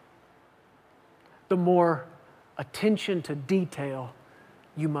you, the more attention to detail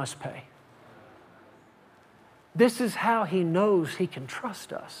you must pay. This is how he knows he can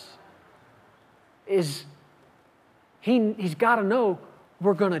trust us. He's got to know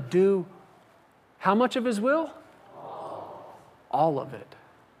we're going to do how much of his will? All of it.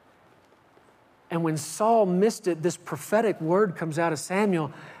 And when Saul missed it, this prophetic word comes out of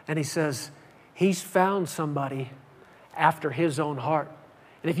Samuel, and he says, he's found somebody after his own heart.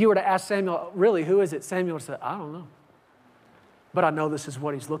 And if you were to ask Samuel, really, who is it? Samuel would say, I don't know. But I know this is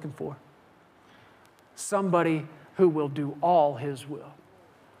what he's looking for. Somebody who will do all his will.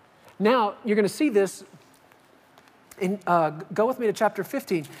 Now, you're going to see this. Go with me to chapter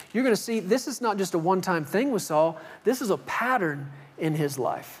 15. You're going to see this is not just a one-time thing with Saul. This is a pattern in his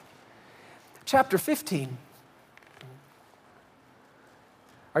life. Chapter 15.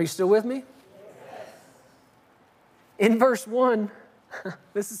 Are you still with me? In verse 1,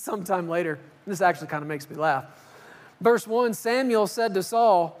 this is sometime later. This actually kind of makes me laugh. Verse 1, Samuel said to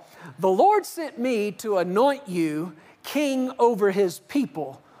Saul, "The Lord sent me to anoint you king over his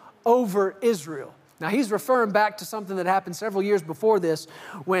people, over Israel." Now, he's referring back to something that happened several years before this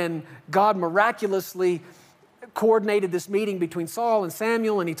when God miraculously coordinated this meeting between Saul and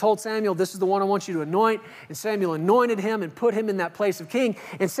Samuel, and he told Samuel, this is the one I want you to anoint. And Samuel anointed him and put him in that place of king.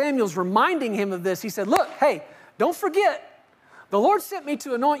 And Samuel's reminding him of this. He said, look, hey, don't forget, the Lord sent me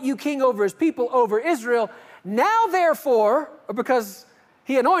to anoint you king over his people, over Israel. Now, therefore, because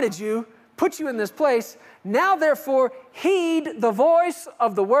he anointed you, put you in this place, now, therefore, heed the voice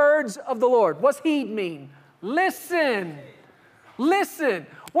of the words of the Lord. What's heed mean? Listen. Listen.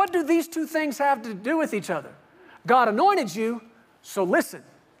 What do these two things have to do with each other? God anointed you, so listen.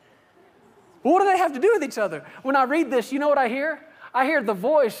 Well, what do they have to do with each other? When I read this, you know what I hear? I hear the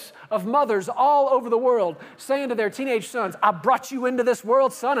voice of mothers all over the world saying to their teenage sons, I brought you into this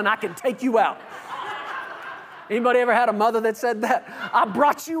world, son, and I can take you out. Anybody ever had a mother that said that? I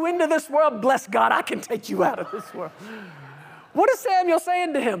brought you into this world. Bless God, I can take you out of this world. What is Samuel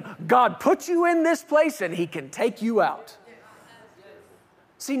saying to him? God put you in this place and he can take you out.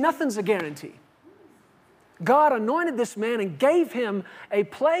 See, nothing's a guarantee. God anointed this man and gave him a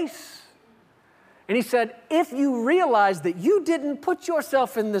place. And he said, if you realize that you didn't put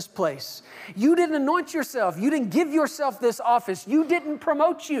yourself in this place, you didn't anoint yourself, you didn't give yourself this office, you didn't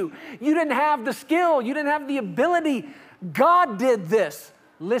promote you, you didn't have the skill, you didn't have the ability, God did this.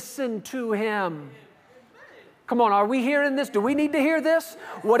 Listen to him. Come on, are we hearing this? Do we need to hear this?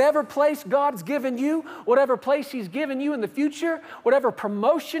 Whatever place God's given you, whatever place he's given you in the future, whatever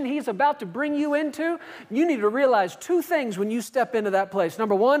promotion he's about to bring you into, you need to realize two things when you step into that place.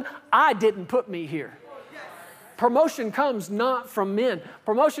 Number one, I didn't put me here. Promotion comes not from men.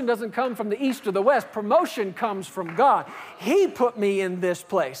 Promotion doesn't come from the east or the west. Promotion comes from God. He put me in this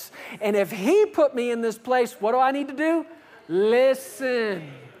place. And if he put me in this place, what do I need to do?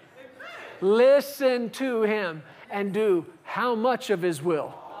 Listen. Listen to him and do how much of his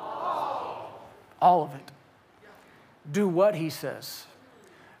will? All of it. Do what he says.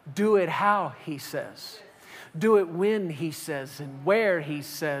 Do it how he says. Do it when he says and where he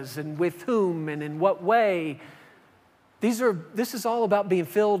says and with whom and in what way. This is all about being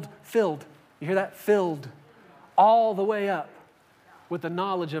filled. You hear that? Filled all the way up with the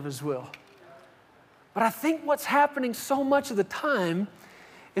knowledge of his will. But I think what's happening so much of the time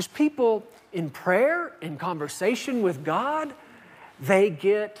is people in prayer, in conversation with God, they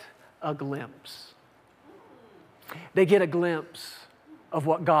get a glimpse. They get a glimpse of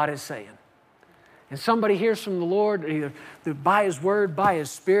what God is saying. And somebody hears from the Lord, either by his word, by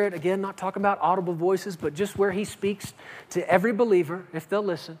his spirit, again, not talking about audible voices, but just where he speaks to every believer, if they'll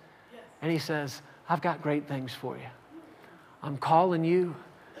listen. And he says, I've got great things for you. I'm calling you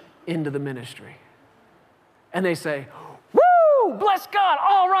into the ministry. And they say, woo, bless God,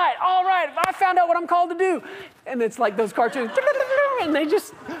 all right, I found out what I'm called to do. And it's like those cartoons, and they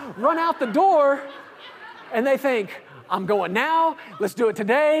just run out the door, and they think, I'm going now, let's do it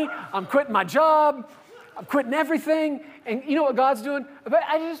today, I'm quitting my job, I'm quitting everything, and you know what God's doing? But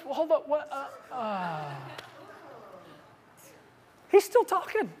I just, hold up, he's still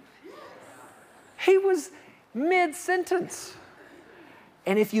talking. He was mid-sentence.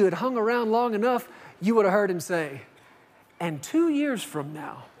 And if you had hung around long enough, you would have heard him say, and 2 years from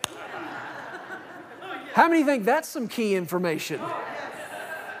now. How many think that's some key information?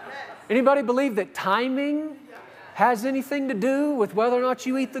 Anybody believe that timing has anything to do with whether or not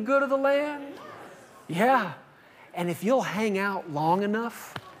you eat the good of the land? Yeah. And if you'll hang out long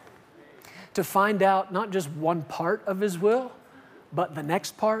enough to find out not just one part of his will, but the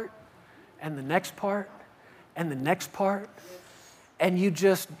next part, and the next part, and the next part, and you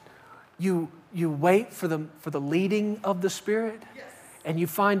wait for the leading of the Spirit, and you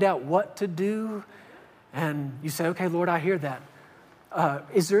find out what to do, and you say, okay, Lord, I hear that.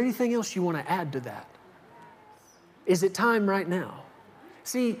 Is there anything else you want to add to that? Is it time right now?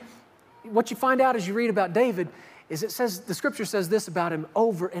 See, what you find out as you read about David is it says, the scripture says this about him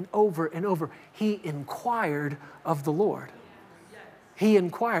over and over and over. He inquired of the Lord. He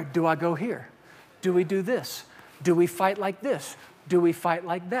inquired, do I go here? Do we do this? Do we fight like this? Do we fight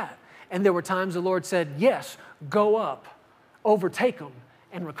like that? And there were times the Lord said, yes, go up, overtake them,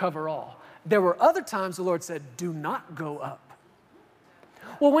 and recover all. There were other times the Lord said, do not go up.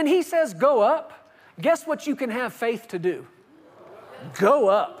 Well, when he says go up, guess what you can have faith to do? Go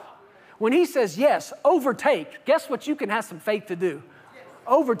up. When he says yes, overtake, guess what you can have some faith to do?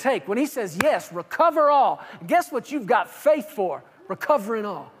 Overtake. When he says yes, recover all, guess what you've got faith for? Recovering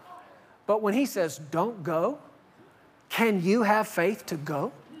all. But when he says don't go, can you have faith to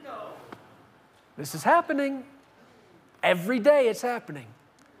go? This is happening. Every day it's happening.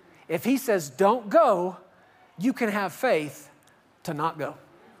 If he says don't go, you can have faith to not go.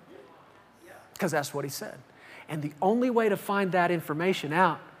 Because that's what he said. And the only way to find that information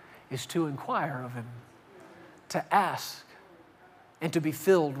out is to inquire of him, to ask, and to be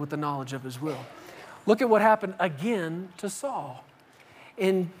filled with the knowledge of his will. Look at what happened again to Saul.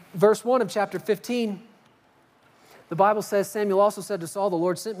 In verse 1 of chapter 15, the Bible says, Samuel also said to Saul, the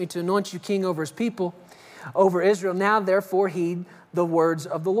Lord sent me to anoint you king over his people, over Israel. Now, therefore, heed the words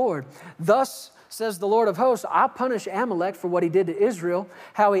of the Lord. Thus says the Lord of hosts, I'll punish Amalek for what he did to Israel,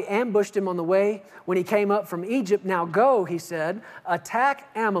 how he ambushed him on the way when he came up from Egypt. Now go, he said, attack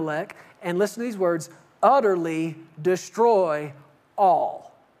Amalek, and listen to these words, utterly destroy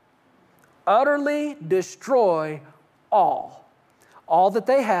all. utterly destroy all. All that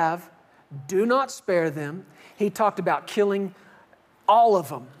they have, do not spare them. He talked about killing all of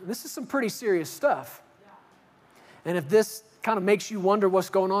them. This is some pretty serious stuff. And if this kind of makes you wonder what's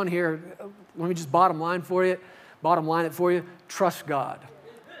going on here, let me just bottom line it for you. Trust God.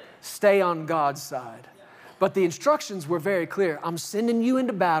 Stay on God's side. But the instructions were very clear. I'm sending you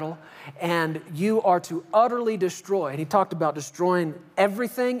into battle, and you are to utterly destroy. And he talked about destroying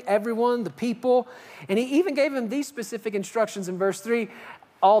everything, everyone, the people. And he even gave him these specific instructions in verse 3.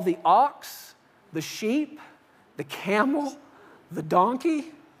 All the ox, the sheep, the camel, the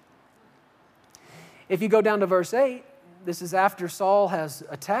donkey. If you go down to verse 8, this is after Saul has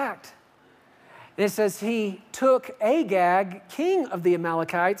attacked. And it says he took Agag, king of the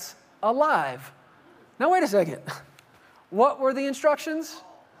Amalekites, alive. Now wait a second. What were the instructions?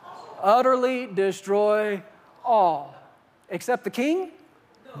 Utterly destroy all. Except the king?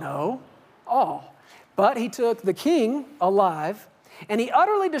 No, all. But he took the king alive, and he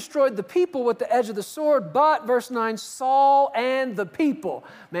utterly destroyed the people with the edge of the sword. But, verse 9, Saul and the people.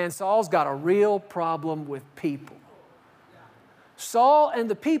 Man, Saul's got a real problem with people. Saul and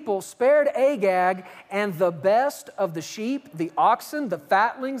the people spared Agag and the best of the sheep, the oxen, the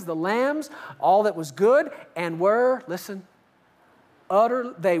fatlings, the lambs, all that was good, and were, listen,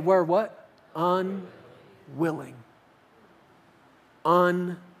 they were what? Unwilling.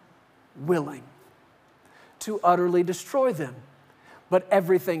 Unwilling to utterly destroy them. But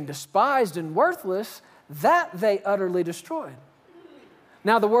everything despised and worthless, that they utterly destroyed.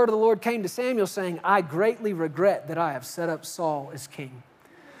 Now the word of the Lord came to Samuel saying, I greatly regret that I have set up Saul as king,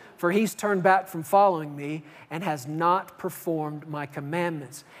 for he's turned back from following me and has not performed my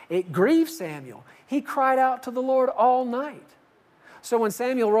commandments. It grieved Samuel. He cried out to the Lord all night. So when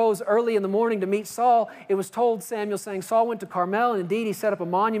Samuel rose early in the morning to meet Saul, it was told Samuel saying, Saul went to Carmel, and indeed he set up a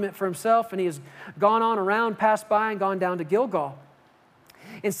monument for himself, and he has gone on around, passed by, and gone down to Gilgal.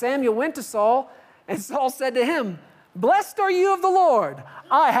 And Samuel went to Saul, and Saul said to him, Blessed are you of the Lord.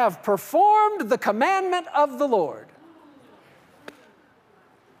 I have performed the commandment of the Lord.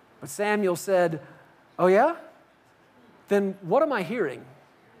 But Samuel said, Oh yeah? Then what am I hearing?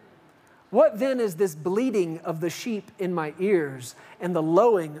 What then is this bleating of the sheep in my ears and the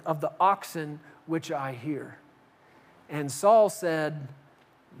lowing of the oxen which I hear? And Saul said,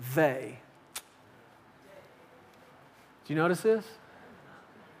 They. Do you notice this?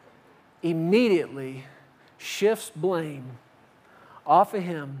 Immediately shifts blame off of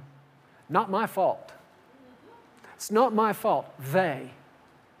him. Not my fault. It's not my fault. They.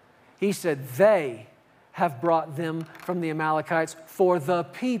 He said, they have brought them from the Amalekites, for the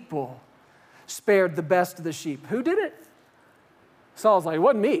people spared the best of the sheep. Who did it? Saul's like, it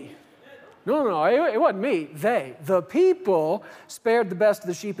wasn't me. No, it wasn't me. They, the people, spared the best of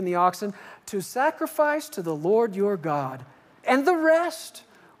the sheep and the oxen to sacrifice to the Lord your God. And the rest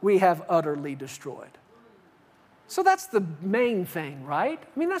we have utterly destroyed. So that's the main thing, right?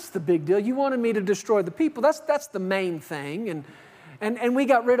 I mean, that's the big deal. You wanted me to destroy the people. That's the main thing. And we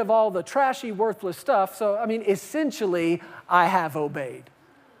got rid of all the trashy, worthless stuff. So, I mean, essentially, I have obeyed.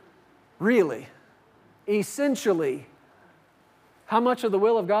 Really. Essentially. How much of the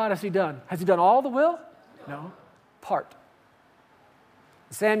will of God has he done? Has he done all the will? No. Part.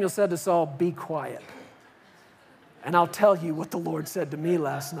 Samuel said to Saul, be quiet. And I'll tell you what the Lord said to me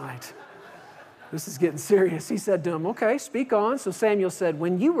last night. This is getting serious. He said to him, okay, speak on. So Samuel said,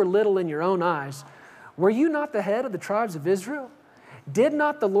 when you were little in your own eyes, were you not the head of the tribes of Israel? Did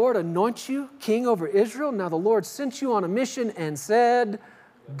not the Lord anoint you king over Israel? Now the Lord sent you on a mission and said,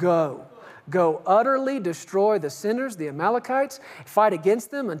 go. Go utterly destroy the sinners, the Amalekites, fight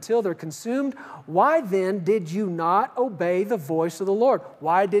against them until they're consumed. Why then did you not obey the voice of the Lord?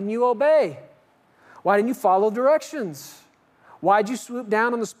 Why didn't you obey? Why didn't you follow directions? Why did you swoop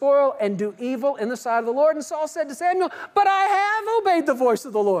down on the spoil and do evil in the sight of the Lord? And Saul said to Samuel, but I have obeyed the voice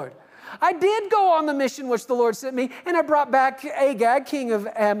of the Lord. I did go on the mission which the Lord sent me, and I brought back Agag, king of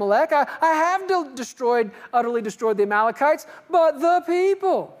Amalek. I have utterly destroyed the Amalekites, but the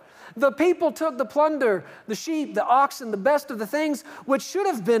people took the plunder, the sheep, the oxen, the best of the things which should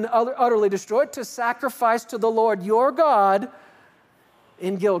have been utterly destroyed to sacrifice to the Lord your God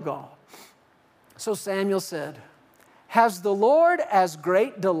in Gilgal. So Samuel said, has the Lord as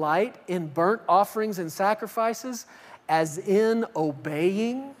great delight in burnt offerings and sacrifices as in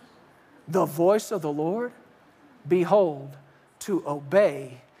obeying the voice of the Lord? Behold, to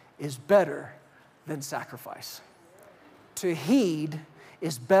obey is better than sacrifice. To heed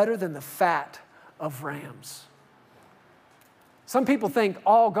is better than the fat of rams. Some people think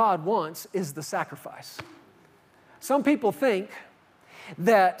all God wants is the sacrifice. Some people think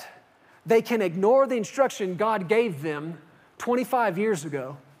that they can ignore the instruction God gave them 25 years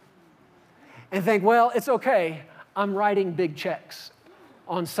ago and think, well, it's okay, I'm writing big checks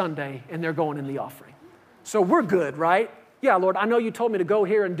on Sunday and they're going in the offering. So we're good, right? Yeah, Lord, I know you told me to go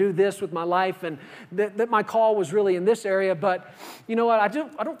here and do this with my life and that my call was really in this area, but you know what? I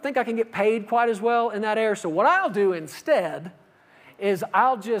don't think I can get paid quite as well in that area. So what I'll do instead is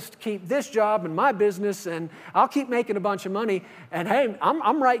I'll just keep this job and my business and I'll keep making a bunch of money. And hey,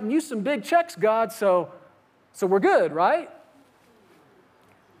 I'm writing you some big checks, God, so we're good, right?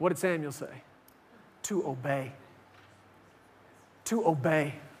 What did Samuel say? To obey. To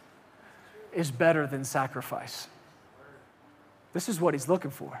obey is better than sacrifice. This is what he's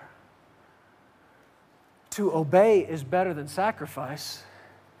looking for. To obey is better than sacrifice.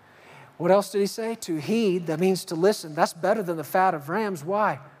 What else did he say? To heed, that means to listen. That's better than the fat of rams.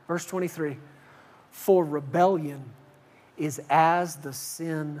 Why? Verse 23. For rebellion is as the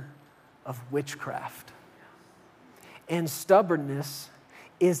sin of witchcraft, and stubbornness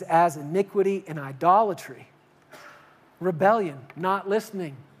is as iniquity and idolatry. Rebellion, not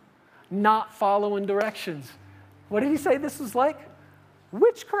listening, not following directions. What did he say this was like?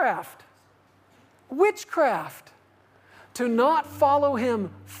 Witchcraft. Witchcraft. To not follow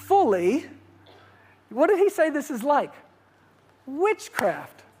him fully. What did he say this is like?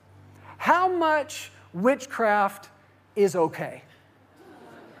 Witchcraft. How much witchcraft is okay?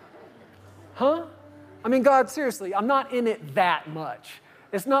 Huh? I mean, God, seriously, I'm not in it that much.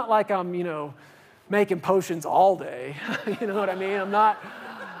 It's not like I'm, making potions all day. You know what I mean?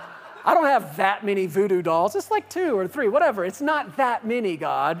 I don't have that many voodoo dolls. It's like 2 or 3, whatever. It's not that many,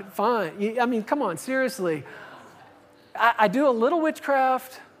 God. Fine. I mean, come on, seriously. I do a little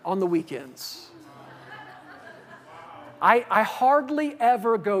witchcraft on the weekends. I hardly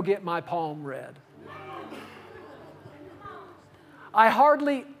ever go get my palm read. I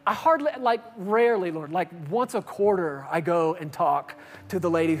hardly, like rarely, Lord, like once a quarter I go and talk to the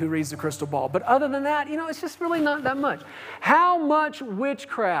lady who reads the crystal ball. But other than that, it's just really not that much. How much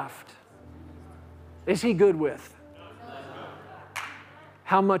witchcraft is he good with?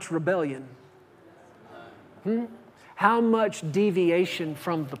 How much rebellion? How much deviation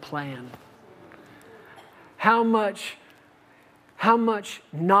from the plan? How much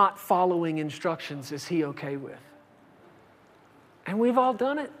not following instructions is he okay with? And we've all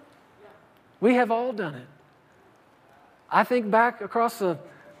done it. We have all done it. I think back across a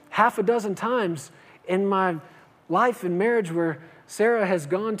half a dozen times in my life and marriage where Sarah has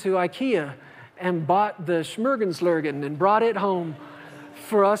gone to IKEA and bought the Schmergenslurgen and brought it home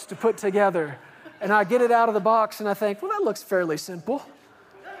for us to put together. And I get it out of the box and I think, well, that looks fairly simple.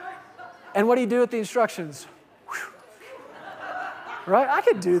 And what do you do with the instructions? Right? I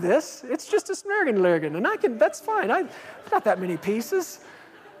could do this. It's just a Schmergenslurgen, and that's fine. I've got that many pieces.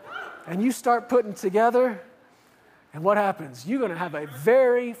 And you start putting together, and what happens? You're going to have a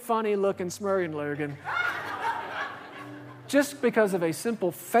very funny-looking Schmergenslurgen just because of a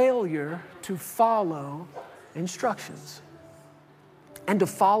simple failure to follow instructions and to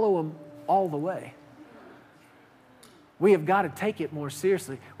follow them all the way. We have got to take it more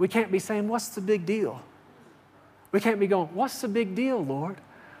seriously. We can't be saying, what's the big deal? We can't be going, what's the big deal, Lord?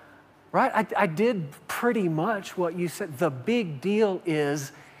 Right? I did pretty much what you said. The big deal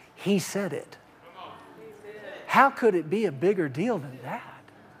is he said it. How could it be a bigger deal than that?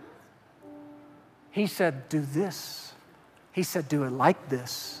 He said, do this. He said, do it like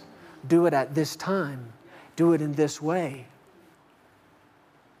this. Do it at this time. Do it in this way.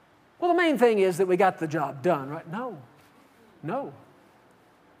 Well, the main thing is that we got the job done, right? No.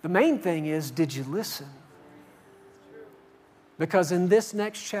 The main thing is, did you listen? Because in this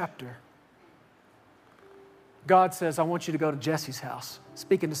next chapter, God says, I want you to go to Jesse's house,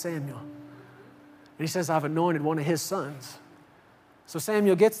 speaking to Samuel. And he says, I've anointed one of his sons. So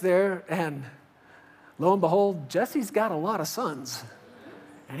Samuel gets there, and lo and behold, Jesse's got a lot of sons.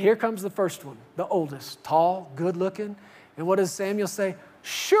 And here comes the first one, the oldest, tall, good looking. And what does Samuel say?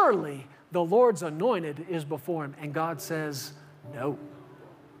 Surely the Lord's anointed is before him. And God says, no,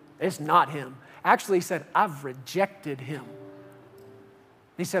 it's not him. Actually, he said, I've rejected him.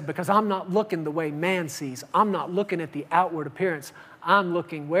 He said, because I'm not looking the way man sees. I'm not looking at the outward appearance. I'm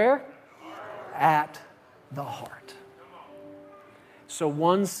looking where? At the heart. So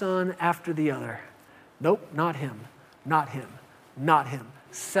one son after the other. Nope, not him, not him, not him.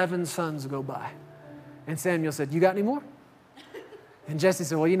 7 sons go by. And Samuel said, you got any more? And Jesse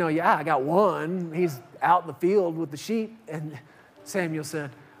said, well, yeah, I got one. He's out in the field with the sheep. And Samuel said,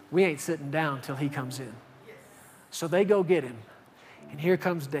 we ain't sitting down till he comes in. So they go get him. And here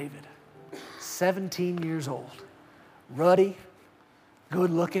comes David, 17 years old, ruddy,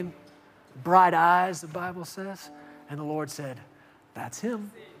 good looking, bright eyes, the Bible says. And the Lord said, that's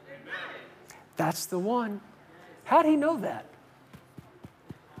him. That's the one. How did he know that?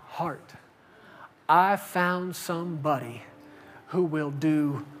 Heart. I found somebody who will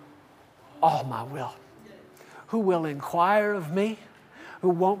do all my will, who will inquire of me, who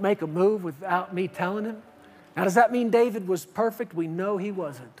won't make a move without me telling him. Now, does that mean David was perfect? We know he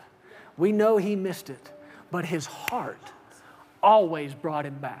wasn't. We know he missed it. But his heart always brought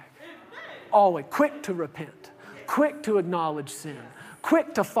him back. Always quick to repent, quick to acknowledge sin,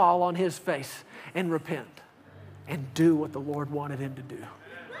 quick to fall on his face and repent and do what the Lord wanted him to do.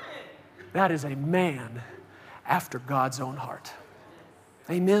 That is a man after God's own heart.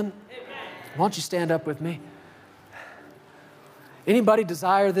 Amen? Why don't you stand up with me? Anybody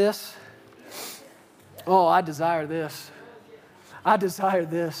desire this? Oh, I desire this. I desire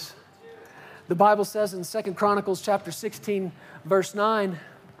this. The Bible says in 2 Chronicles chapter 16, verse 9,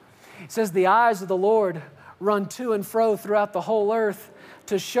 it says, the eyes of the Lord run to and fro throughout the whole earth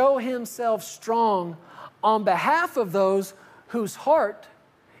to show himself strong on behalf of those whose heart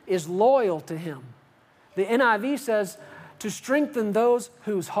is loyal to him. The NIV says, to strengthen those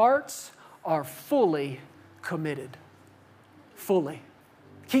whose hearts are fully committed. Fully.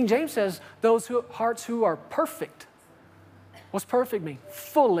 King James says, those hearts who are perfect. What's perfect mean?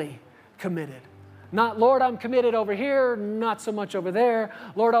 Fully committed. Not, Lord, I'm committed over here, not so much over there.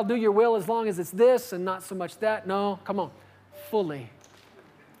 Lord, I'll do your will as long as it's this and not so much that. No, come on. Fully.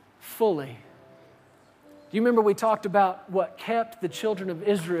 Fully. Do you remember we talked about what kept the children of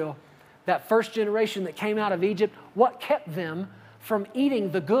Israel, that first generation that came out of Egypt, what kept them from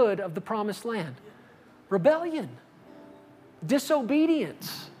eating the good of the promised land? Rebellion.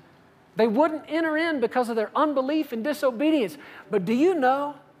 Disobedience. They wouldn't enter in because of their unbelief and disobedience. But do you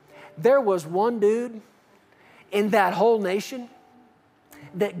know, there was one dude in that whole nation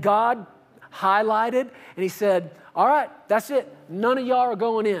that God highlighted, and he said, all right, that's it. None of y'all are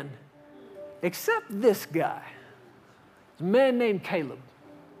going in. Except this guy. A man named Caleb.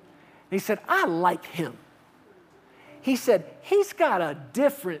 He said, I like him. He said, he's got a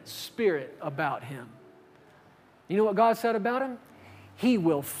different spirit about him. You know what God said about him? He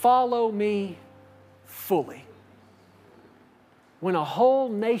will follow me fully. When a whole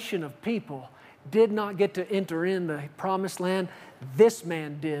nation of people did not get to enter in the promised land, this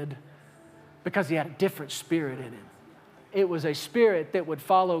man did because he had a different spirit in him. It was a spirit that would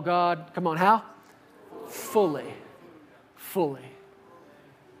follow God. Come on, how? Fully. Fully.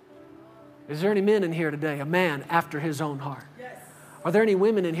 Is there any men in here today, a man after his own heart? Yes. Are there any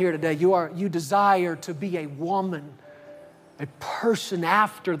women in here today? You desire to be a woman, a person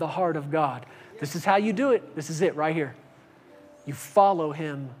after the heart of God. This is how you do it. This is it right here. You follow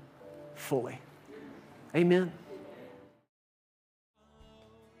him fully. Amen.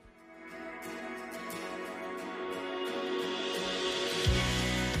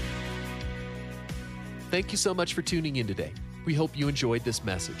 Thank you so much for tuning in today. We hope you enjoyed this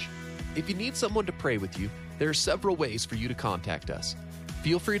message. If you need someone to pray with you, there are several ways for you to contact us.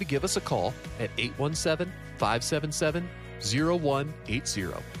 Feel free to give us a call at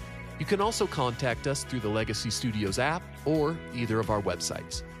 817-577-0180. You can also contact us through the Legacy Studios app or either of our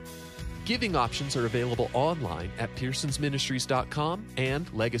websites. Giving options are available online at pearsonsministries.com and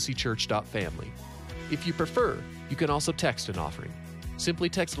legacychurch.family. If you prefer, you can also text an offering. Simply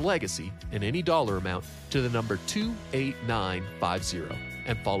text Legacy and any dollar amount to the number 28950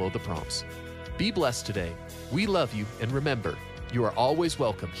 and follow the prompts. Be blessed today. We love you, and remember, you are always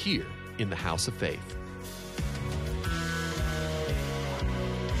welcome here in the House of Faith.